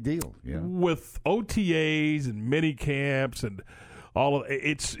what's the big deal? With OTAs and mini camps and all of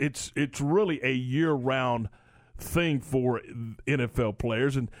it's really a year-round thing for NFL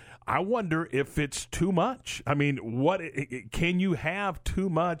players, and I wonder if it's too much. I mean, can you have too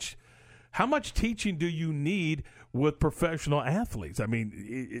much? How much teaching do you need with professional athletes? I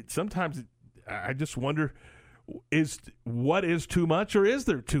mean, sometimes I just wonder, what is too much, or is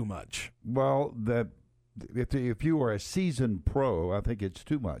there too much? Well, if you are a seasoned pro, I think it's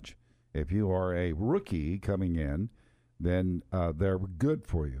too much. If you are a rookie coming in, then they're good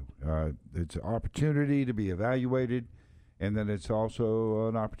for you. It's an opportunity to be evaluated, and then it's also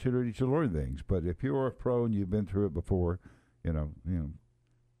an opportunity to learn things. But if you're a pro and you've been through it before,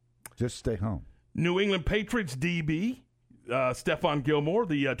 just stay home. New England Patriots DB Stephon Gilmore,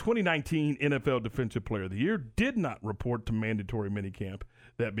 the 2019 NFL Defensive Player of the Year, did not report to mandatory minicamp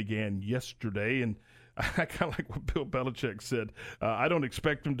that began yesterday. And I kind of like what Bill Belichick said. I don't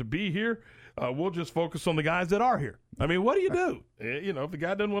expect him to be here. We'll just focus on the guys that are here. I mean, what do you do? If the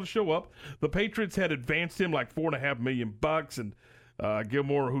guy doesn't want to show up. The Patriots had advanced him like $4.5 million, and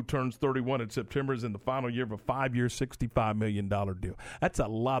Gilmore, who turns 31 in September, is in the final year of a 5-year, $65 million deal. That's a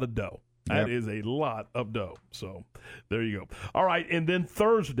lot of dough. That is a lot of dough. So there you go. All right, and then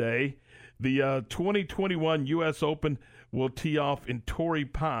Thursday, the 2021 U.S. Open will tee off in Torrey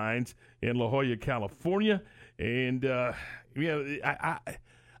Pines in La Jolla, California. And,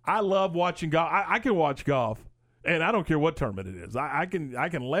 I love watching golf. I can watch golf, and I don't care what tournament it is. I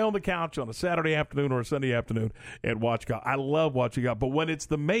can lay on the couch on a Saturday afternoon or a Sunday afternoon and watch golf. I love watching golf. But when it's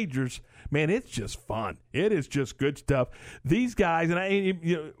the majors, man, it's just fun. It is just good stuff. These guys, and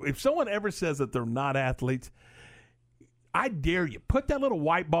if someone ever says that they're not athletes, I dare you. Put that little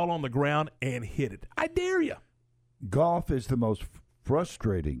white ball on the ground and hit it. I dare you. Golf is the most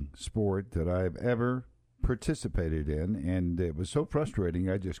frustrating sport that I've ever participated in, and it was so frustrating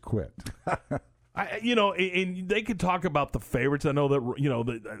I just quit. And they could talk about the favorites. I know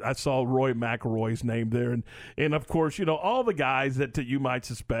that, I saw Roy McIlroy's name there. And of course, all the guys that you might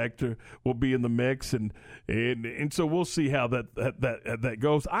suspect will be in the mix. And so we'll see how that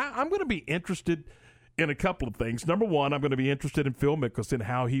goes. I'm going to be interested in a couple of things. Number one, I'm going to be interested in Phil Mickelson,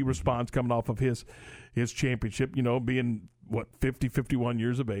 how he responds coming off of his championship, being 50, 51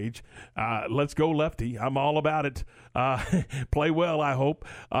 years of age. Let's go lefty. I'm all about it. Play well, I hope.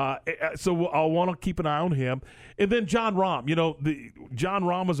 So I'll want to keep an eye on him. And then Jon Rahm. Jon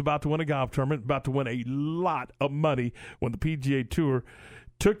Rahm was about to win a golf tournament, about to win a lot of money when the PGA Tour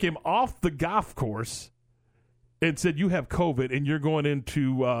took him off the golf course and said, you have COVID and you're going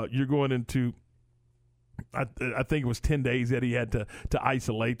into I think it was 10 days that he had to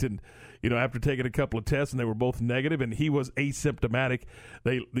isolate, and after taking a couple of tests and they were both negative and he was asymptomatic,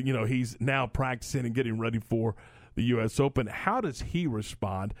 he's now practicing and getting ready for the U.S. Open. How does he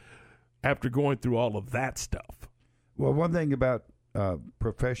respond after going through all of that stuff? Well, one thing about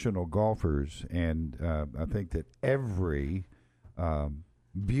professional golfers, and I think that every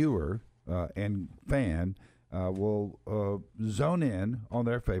viewer and fan will zone in on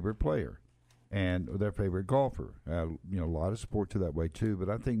their favorite player and their favorite golfer. A lot of sports are that way too, but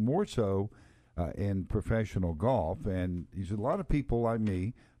I think more so in professional golf. And a lot of people like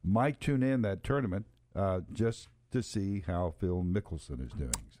me might tune in that tournament just to see how Phil Mickelson is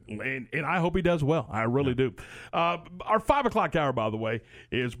doing. And I hope he does well. I really do. Our 5 o'clock hour, by the way,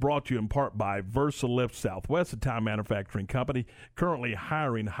 is brought to you in part by VersaLift Southwest, a tire manufacturing company currently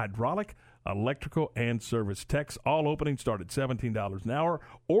hiring hydraulic, electrical, and service techs. All openings start at $17 an hour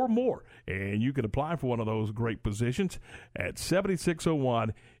or more, and you can apply for one of those great positions at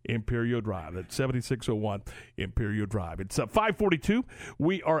 7601 Imperial Drive. That's 7601 Imperial Drive. It's 5:42.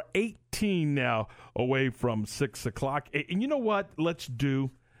 We are 18 now away from 6 o'clock. And you know what? Let's give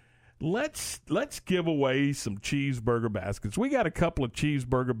away some cheeseburger baskets. We got a couple of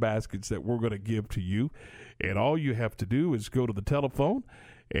cheeseburger baskets that we're going to give to you, and all you have to do is go to the telephone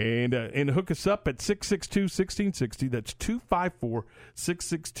and hook us up at 662-1660. That's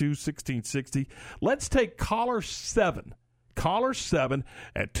 254-662-1660. Let's take caller 7. Caller 7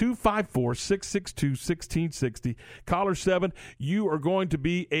 at 254-662-1660. Caller 7, you are going to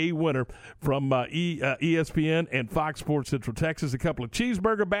be a winner from ESPN and Fox Sports Central Texas. A couple of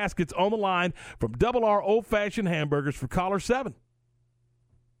cheeseburger baskets on the line from Double R Old Fashioned Hamburgers for caller 7.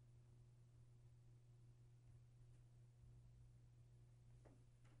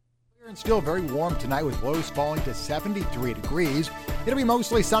 And still very warm tonight with lows falling to 73 degrees. It'll be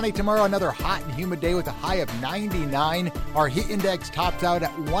mostly sunny tomorrow, another hot and humid day with a high of 99. Our heat index tops out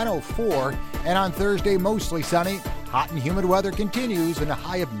at 104. And on Thursday, mostly sunny. Hot and humid weather continues and a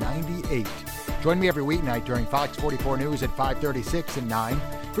high of 98. Join me every weeknight during Fox 44 News at 5:36 and 9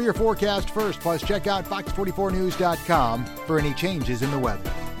 for your forecast first. Plus, check out fox44news.com for any changes in the weather.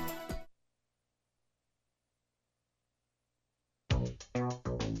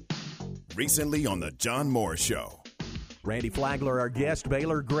 Recently on the John Moore Show. Randy Flagler, our guest,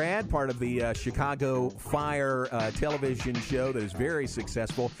 Baylor grad, part of the Chicago Fire television show that is very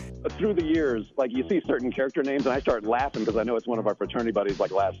successful. Through the years, you see certain character names, and I start laughing because I know it's one of our fraternity buddies,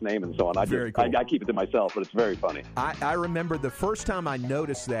 last name and so on. I keep it to myself, but it's very funny. I remember the first time I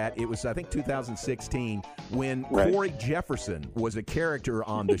noticed that, it was, I think, 2016, when Corey Jefferson was a character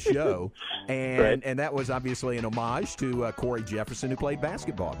on the show, and that was obviously an homage to Corey Jefferson, who played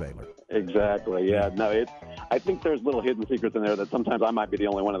basketball at Baylor. Exactly, yeah. No, I think there's little hidden secrets in there that sometimes I might be the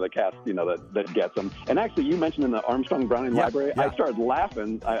only one of the cast, that gets them. And actually, you mentioned in the Armstrong Browning Library, I started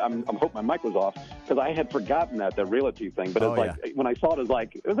laughing. I'm hoping my mic was off because I had forgotten that realty thing. But when I saw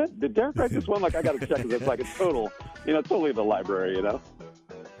it, did Derek write this one? I got to check. It's total, totally the library,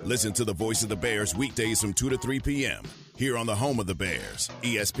 Listen to the Voice of the Bears weekdays from 2 to 3 p.m. here on the home of the Bears,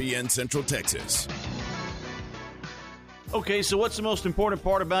 ESPN Central Texas. Okay, so what's the most important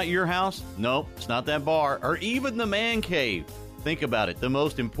part about your house? Nope, it's not that bar or even the man cave. Think about it. The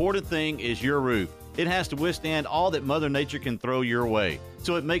most important thing is your roof. It has to withstand all that Mother Nature can throw your way.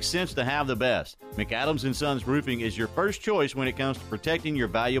 So it makes sense to have the best. McAdams & Sons Roofing is your first choice when it comes to protecting your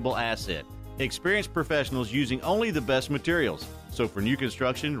valuable asset. Experienced professionals using only the best materials. So for new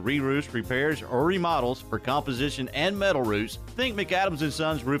construction, re-roofs, repairs, or remodels for composition and metal roofs, think McAdams &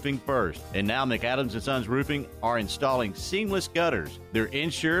 Sons Roofing first. And now McAdams & Sons Roofing are installing seamless gutters. They're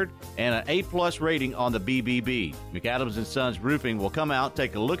insured and an A+ rating on the BBB. McAdams & Sons Roofing will come out,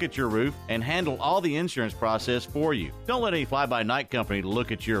 take a look at your roof, and handle all the insurance process for you. Don't let any fly-by-night company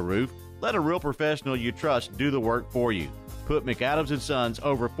look at your roof. Let a real professional you trust do the work for you. Put McAdams & Sons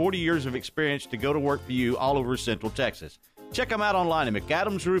over 40 years of experience to go to work for you all over Central Texas. Check them out online at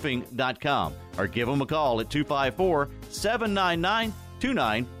McAdamsRoofing.com or give them a call at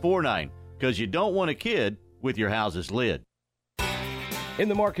 254-799-2949 because you don't want a kid with your house's lid. In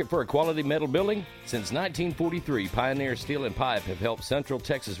the market for a quality metal building? Since 1943, Pioneer Steel and Pipe have helped Central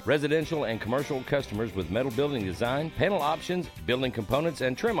Texas residential and commercial customers with metal building design, panel options, building components,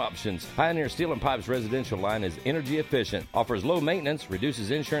 and trim options. Pioneer Steel and Pipe's residential line is energy efficient, offers low maintenance,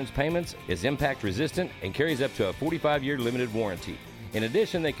 reduces insurance payments, is impact resistant, and carries up to a 45-year limited warranty. In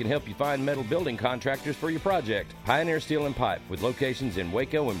addition, they can help you find metal building contractors for your project. Pioneer Steel and Pipe, with locations in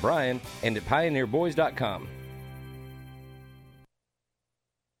Waco and Bryan, and at pioneerboys.com.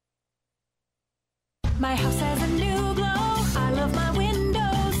 My house has a new glow. I love my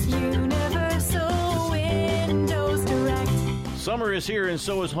windows. Universal Windows Direct. Summer is here and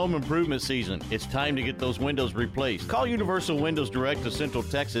so is home improvement season. It's time to get those windows replaced. Call Universal Windows Direct of Central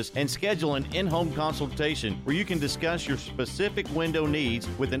Texas and schedule an in-home consultation where you can discuss your specific window needs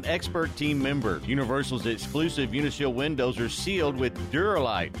with an expert team member. Universal's exclusive Unishield windows are sealed with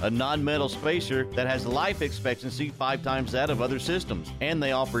Duralite, a non-metal spacer that has life expectancy 5 times that of other systems. And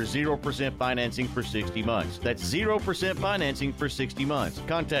they offer 0% financing for 60 months. That's 0% financing for 60 months.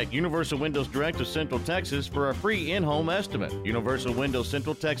 Contact Universal Windows Direct of Central Texas for a free in-home estimate.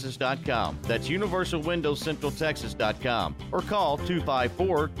 UniversalWindowsCentralTexas.com. That's UniversalWindowsCentralTexas.com. Or call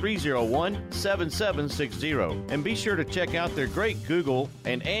 254-301-7760. And be sure to check out their great Google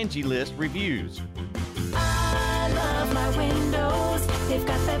and Angie List reviews. I love my windows. They've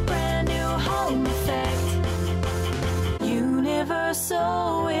got that brand new home effect.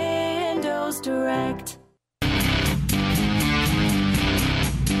 Universal Windows Direct.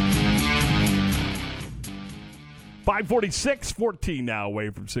 5:46, 14 now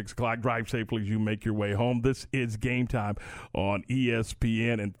away from 6 o'clock. Drive safely as you make your way home. This is Game Time on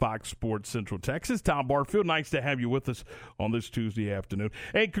ESPN and Fox Sports Central Texas. Tom Barfield, nice to have you with us on this Tuesday afternoon.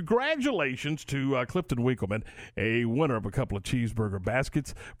 And congratulations to Clifton Winkleman, a winner of a couple of cheeseburger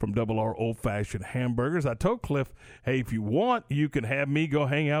baskets from Double R Old Fashioned Hamburgers. I told Cliff, hey, if you want, you can have me go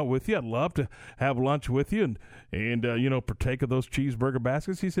hang out with you. I'd love to have lunch with you and partake of those cheeseburger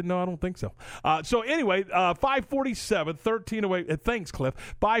baskets. He said, no, I don't think so. So anyway, 5:47, 13 away. Thanks, Cliff.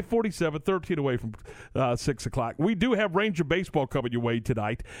 5:47, 13 away from 6 o'clock. We do have Ranger baseball coming your way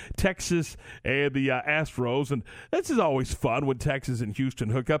tonight. Texas and the Astros. And this is always fun when Texas and Houston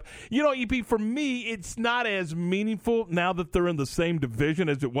hook up. You know, EP, for me, it's not as meaningful now that they're in the same division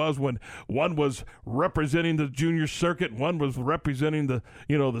as it was when one was representing the junior circuit, one was representing the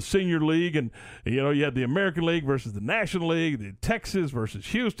senior league, and you had the American League versus the National League, the Texas versus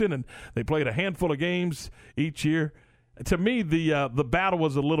Houston, and they played a handful of games each year. To me, the battle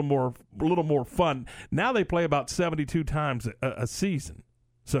was a little more fun. Now they play about 72 times a season.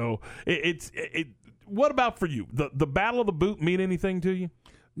 So what about for you? The Battle of the Boot mean anything to you?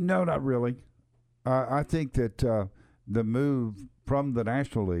 No, not really. I think that the move from the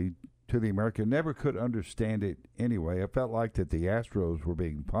National League to the American, never could understand it anyway. I felt like that the Astros were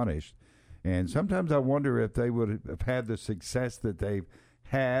being punished. And sometimes I wonder if they would have had the success that they've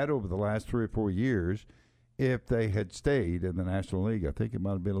had over the last 3 or 4 years if they had stayed in the National League. I think it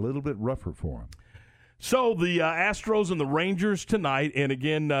might have been a little bit rougher for them. So the Astros and the Rangers tonight, and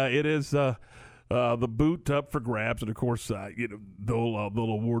again, it is the boot up for grabs, and of course, they'll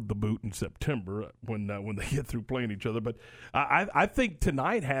award the boot in September when they get through playing each other. But I think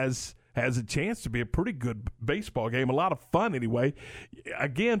tonight has a chance to be a pretty good baseball game, a lot of fun anyway.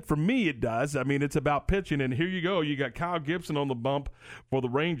 Again, for me, it does. I mean, it's about pitching, and here you go. You got Kyle Gibson on the bump for the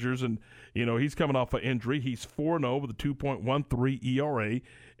Rangers, and he's coming off an injury. He's 4-0 with a 2.13 ERA,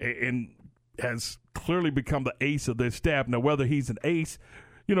 and has clearly become the ace of this staff. Now, whether he's an ace,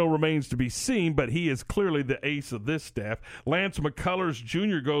 remains to be seen, but he is clearly the ace of this staff. Lance McCullers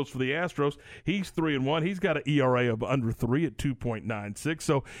Jr. goes for the Astros. He's 3-1. He's got an ERA of under 3 at 2.96.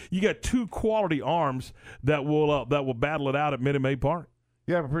 So you got two quality arms that will battle it out at Minute Maid Park.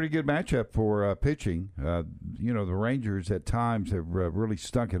 You have a pretty good matchup for pitching. The Rangers at times have really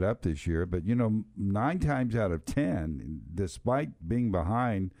stunk it up this year, but 9 times out of 10, despite being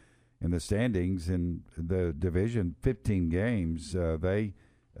behind in the standings in the division, 15 games, they're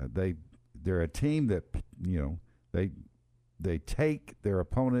a team that they take their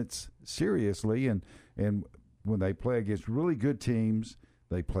opponents seriously, and when they play against really good teams,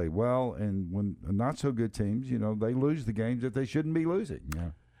 they play well, and when not so good teams, they lose the games that they shouldn't be losing.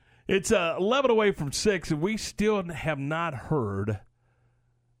 Yeah. It's 11 away from 6, and we still have not heard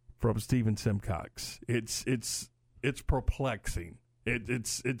from Stephen Simcox. It's perplexing.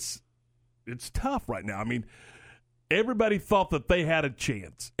 It's tough right now. I mean, everybody thought that they had a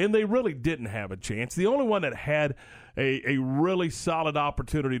chance, and they really didn't have a chance. The only one that had a really solid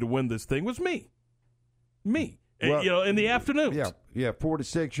opportunity to win this thing was me. Well, in the afternoon. Yeah, 4 to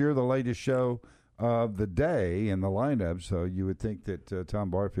 6. You're the latest show of the day in the lineup, so you would think that Tom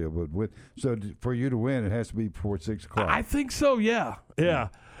Barfield would win. So for you to win, it has to be before 6 o'clock. I think so. Yeah.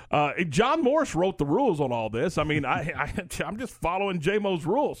 John Morris wrote the rules on all this. I mean, I'm just following J-Mo's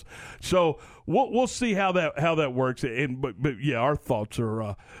rules. So we'll see how that works. But yeah, our thoughts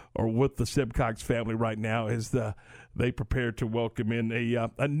are with the Simcox family right now as they prepare to welcome in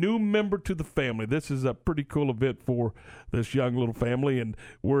a new member to the family. This is a pretty cool event for this young little family, and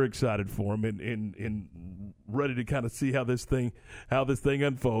we're excited for them and ready to kind of see how this thing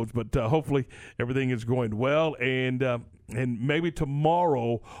unfolds. But hopefully everything is going well, and maybe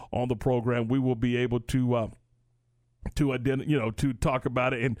tomorrow on the program we will be able to talk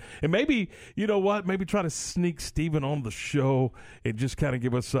about it, and maybe maybe try to sneak Stephen on the show and just kind of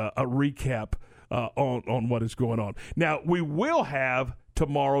give us a recap on what is going on. Now we will have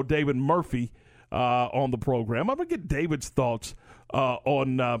tomorrow David Murphy on the program. I'm gonna get David's thoughts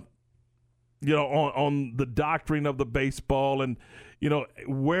on the doctrine of the baseball, and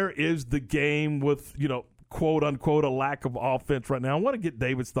where is the game with quote unquote a lack of offense right now. I want to get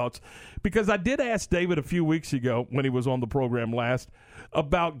David's thoughts because I did ask David a few weeks ago when he was on the program last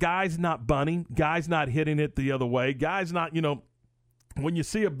about guys not bunting, guys not hitting it the other way, guys not, when you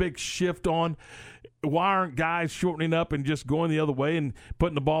see a big shift on, why aren't guys shortening up and just going the other way and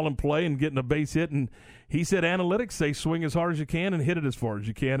putting the ball in play and getting a base hit? And he said analytics say swing as hard as you can and hit it as far as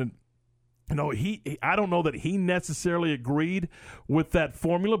you can. And I don't know that he necessarily agreed with that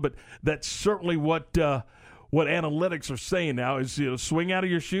formula, but that's certainly what analytics are saying now is swing out of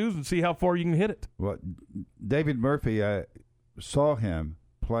your shoes and see how far you can hit it. Well, David Murphy saw him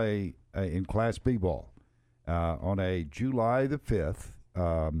play in Class B ball on a July the 5th,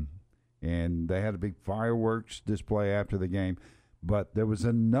 and they had a big fireworks display after the game. But there was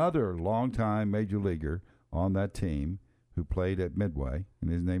another longtime major leaguer on that team who played at Midway,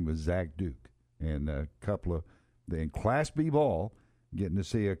 and his name was Zach Duke. And a couple of in Class B ball, getting to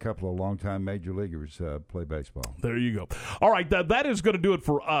see a couple of longtime major leaguers play baseball. There you go. All right, that is going to do it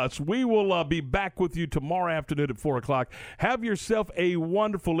for us. We will be back with you tomorrow afternoon at 4 o'clock. Have yourself a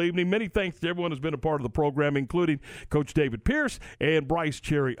wonderful evening. Many thanks to everyone who's been a part of the program, including Coach David Pierce and Bryce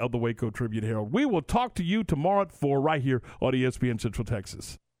Cherry of the Waco Tribune-Herald. We will talk to you tomorrow at 4 right here on ESPN Central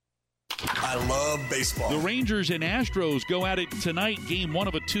Texas. I love baseball. The Rangers and Astros go at it tonight, game 1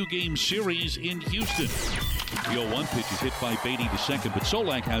 of a 2-game series in Houston. The 0-1 pitch is hit by Beatty to second, but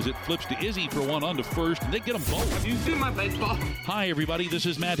Solak has it, flips to Izzy for one on to first, and they get them both. Have you seen my baseball? Hi, everybody. This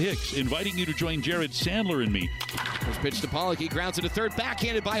is Matt Hicks, inviting you to join Jared Sandler and me. First pitch to Pollock. He grounds it to third,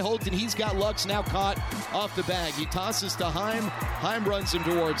 backhanded by Holton. He's got Lux now caught off the bag. He tosses to Heim. Heim runs him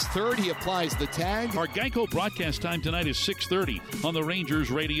towards third. He applies the tag. Our Geico broadcast time tonight is 6:30 on the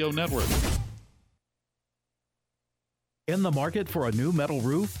Rangers Radio Network. In the market for a new metal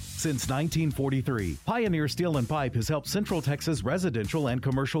roof? Since 1943, Pioneer Steel and Pipe has helped Central Texas residential and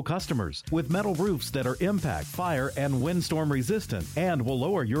commercial customers with metal roofs that are impact, fire, and windstorm resistant and will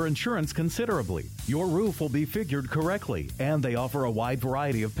lower your insurance considerably. Your roof will be figured correctly, and they offer a wide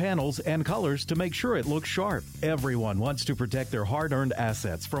variety of panels and colors to make sure it looks sharp. Everyone wants to protect their hard-earned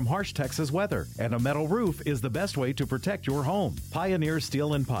assets from harsh Texas weather, and a metal roof is the best way to protect your home. Pioneer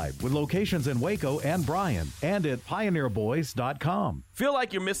Steel and Pipe with locations in Waco and Bryan and at pioneerboys.com. Feel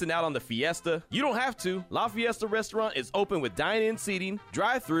like you're missing out on the Fiesta? You don't have to. La Fiesta restaurant is open with dine-in seating,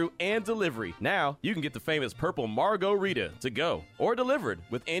 drive-through, and delivery. Now, you can get the famous purple Margarita to go or delivered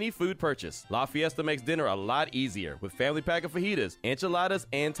with any food purchase. La Fiesta makes dinner a lot easier with family pack of fajitas, enchiladas,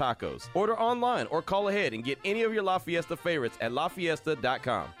 and tacos. Order online or call ahead and get any of your La Fiesta favorites at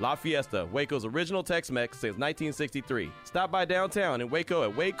lafiesta.com. La Fiesta, Waco's original Tex-Mex since 1963. Stop by downtown in Waco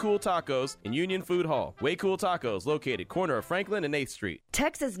at Way Cool Tacos in Union Food Hall. Way Cool Tacos, located corner of Franklin and 8th Street.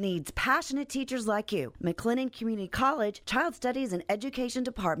 Texas needs passionate teachers like you. McLennan Community College Child Studies and Education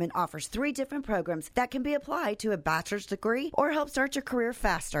Department offers 3 different programs that can be applied to a bachelor's degree or help start your career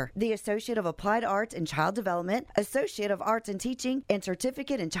faster. The Associate of Applied Arts in Child Development, Associate of Arts in Teaching, and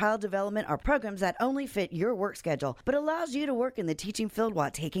Certificate in Child Development are programs that only fit your work schedule, but allows you to work in the teaching field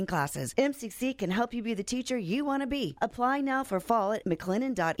while taking classes. MCC can help you be the teacher you want to be. Apply now for fall at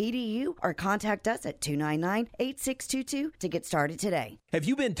mclennan.edu or contact us at 299-8622 to get started today. Have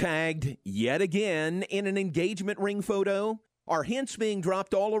you been tagged yet again in an engagement ring photo? Are hints being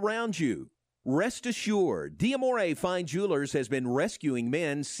dropped all around you? Rest assured, Diamore Fine Jewelers has been rescuing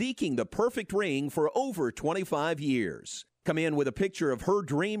men seeking the perfect ring for over 25 years. Come in with a picture of her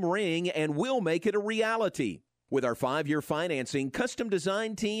dream ring and we'll make it a reality. With our 5-year financing, custom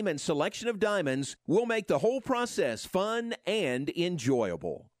design team, and selection of diamonds, we'll make the whole process fun and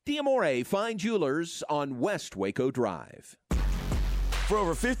enjoyable. D'Amore Fine Jewelers on West Waco Drive. For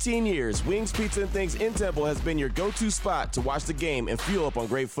over 15 years, Wings Pizza and Things in Temple has been your go-to spot to watch the game and fuel up on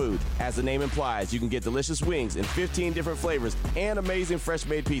great food. As the name implies, you can get delicious wings in 15 different flavors and amazing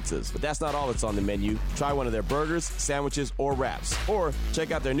fresh-made pizzas. But that's not all that's on the menu. Try one of their burgers, sandwiches, or wraps. Or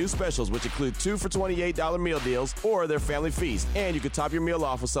check out their new specials, which include 2 for $28 meal deals or their family feast. And you can top your meal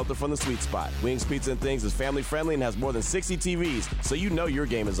off with something from the sweet spot. Wings Pizza and Things is family-friendly and has more than 60 TVs, so you know your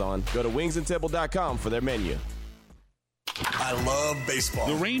game is on. Go to wingsandtemple.com for their menu. I love baseball.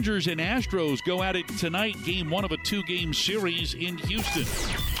 The Rangers and Astros go at it tonight, game 1 of a 2-game series in Houston.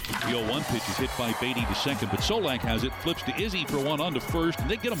 The 0-1 pitch is hit by Beatty to second, but Solak has it, flips to Izzy for one on to first, and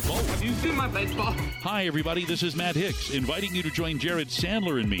they get them both. Have you seen my baseball? Hi, everybody. This is Matt Hicks, inviting you to join Jared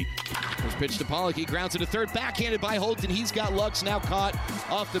Sandler and me. First pitch to Pollock. He grounds it to third. Backhanded by Holton. He's got Lux now caught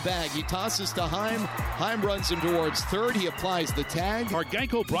off the bag. He tosses to Heim. Heim runs him towards third. He applies the tag. Our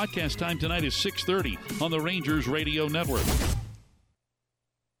Geico broadcast time tonight is 6:30 on the Rangers Radio Network.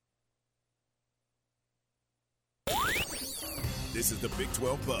 This is the Big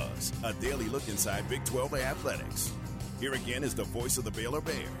 12 Buzz, a daily look inside Big 12 athletics. Here again is the voice of the Baylor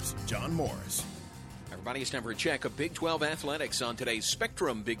Bears, John Morris. Everybody, it's time for a check of Big 12 athletics on today's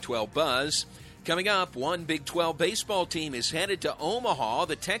Spectrum Big 12 Buzz. Coming up, one Big 12 baseball team is headed to Omaha.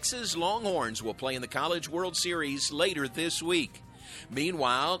 The Texas Longhorns will play in the College World Series later this week.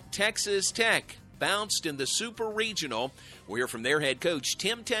 Meanwhile, Texas Tech bounced in the Super Regional. We'll hear from their head coach,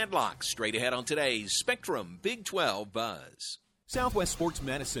 Tim Tadlock, straight ahead on today's Spectrum Big 12 Buzz. Southwest Sports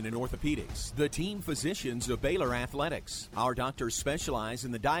Medicine and Orthopedics, the team physicians of Baylor Athletics. Our doctors specialize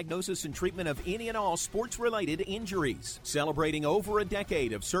in the diagnosis and treatment of any and all sports-related injuries. Celebrating over a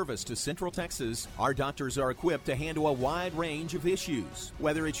decade of service to Central Texas, our doctors are equipped to handle a wide range of issues.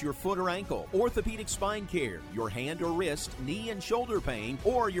 Whether it's your foot or ankle, orthopedic spine care, your hand or wrist, knee and shoulder pain,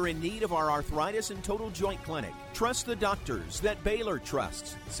 or you're in need of our arthritis and total joint clinic, trust the doctors that Baylor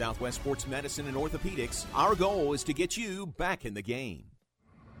trusts. Southwest Sports Medicine and Orthopedics, our goal is to get you back in the game.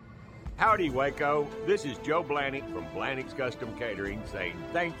 Howdy, Waco. This is Joe Blahnik from Blahnik's Custom Catering saying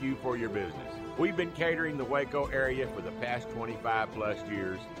thank you for your business. We've been catering the Waco area for the past 25 plus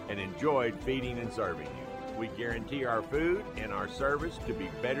years and enjoyed feeding and serving you. We guarantee our food and our service to be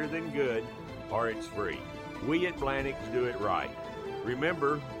better than good or it's free. We at Blahnik's do it right.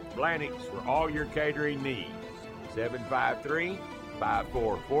 Remember, Blahnik's for all your catering needs.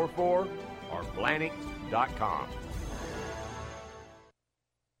 753-5444 or blahniks.com.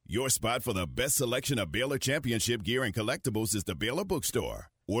 Your spot for the best selection of Baylor Championship gear and collectibles is the Baylor Bookstore.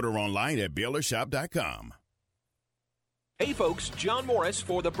 Order online at BaylorShop.com. Hey folks, John Morris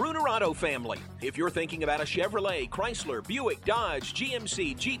for the Bruner Auto family. If you're thinking about a Chevrolet, Chrysler, Buick, Dodge,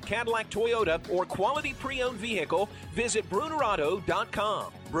 GMC, Jeep, Cadillac, Toyota, or quality pre-owned vehicle, visit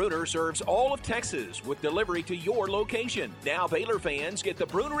BrunerAuto.com. Bruner serves all of Texas with delivery to your location. Now Baylor fans get the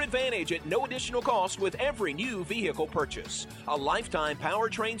Bruner Advantage at no additional cost with every new vehicle purchase. A lifetime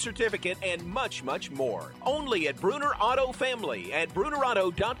powertrain certificate and much, much more. Only at Bruner Auto Family at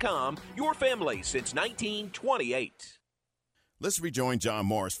BrunerAuto.com, your family since 1928. Let's rejoin John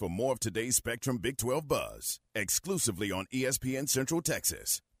Morris for more of today's Spectrum Big 12 Buzz, exclusively on ESPN Central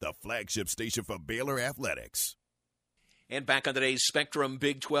Texas, the flagship station for Baylor Athletics. And back on today's Spectrum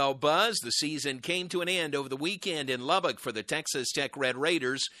Big 12 Buzz, the season came to an end over the weekend in Lubbock for the Texas Tech Red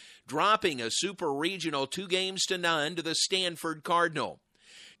Raiders, dropping a Super Regional 2-0 to the Stanford Cardinal.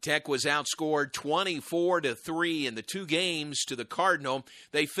 Tech was outscored 24-3 in the 2 games to the Cardinal.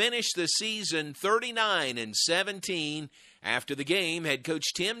 They finished the season 39-17. After the game, head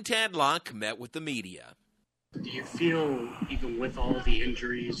coach Tim Tadlock met with the media. Do you feel, even with all the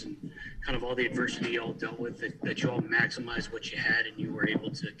injuries and kind of all the adversity you all dealt with, that you all maximized what you had and you were able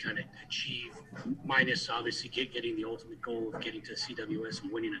to kind of achieve, minus obviously getting the ultimate goal of getting to CWS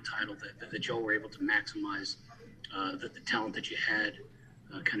and winning a title, that you all were able to maximize the talent that you had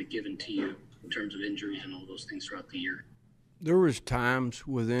kind of given to you in terms of injuries and all those things throughout the year? There was times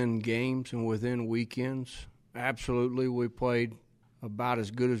within games and within weekends. Absolutely, we played about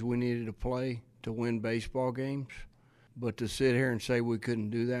as good as we needed to play to win baseball games. But to sit here and say we couldn't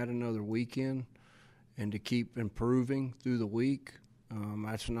do that another weekend and to keep improving through the week,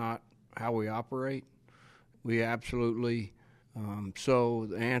 that's not how we operate. We absolutely so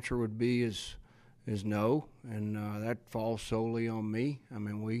the answer would be is no, and that falls solely on me. I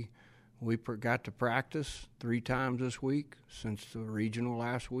mean, we got to practice 3 times this week since the regional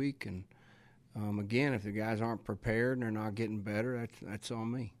last week, and again, if the guys aren't prepared and they're not getting better, that's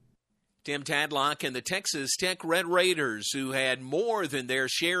on me. Tim Tadlock and the Texas Tech Red Raiders, who had more than their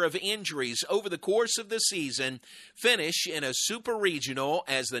share of injuries over the course of the season, finish in a super regional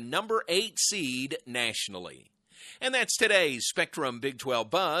as the number 8 seed nationally. And that's today's Spectrum Big 12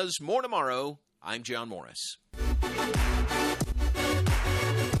 Buzz. More tomorrow. I'm John Morris.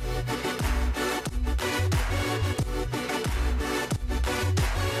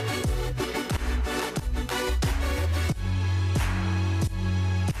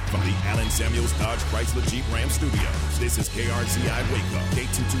 From the Allen Samuels Dodge Chrysler Jeep Ram Studios, this is KRCI Waco,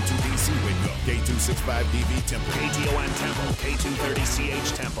 K222DC Waco, K265DV Temple, KTON Temple,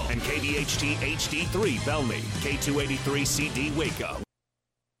 K230CH Temple, and KDHT HD3 Bellmead, K283CD Waco.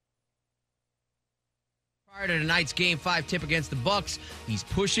 Prior to tonight's Game 5 tip against the Bucks, he's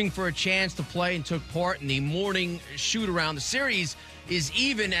pushing for a chance to play and took part in the morning shoot-around. The series is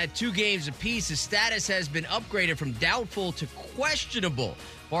even at 2 games apiece. His status has been upgraded from doubtful to questionable.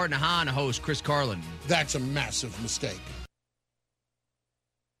 Bart Nahan host Chris Carlin. That's a massive mistake.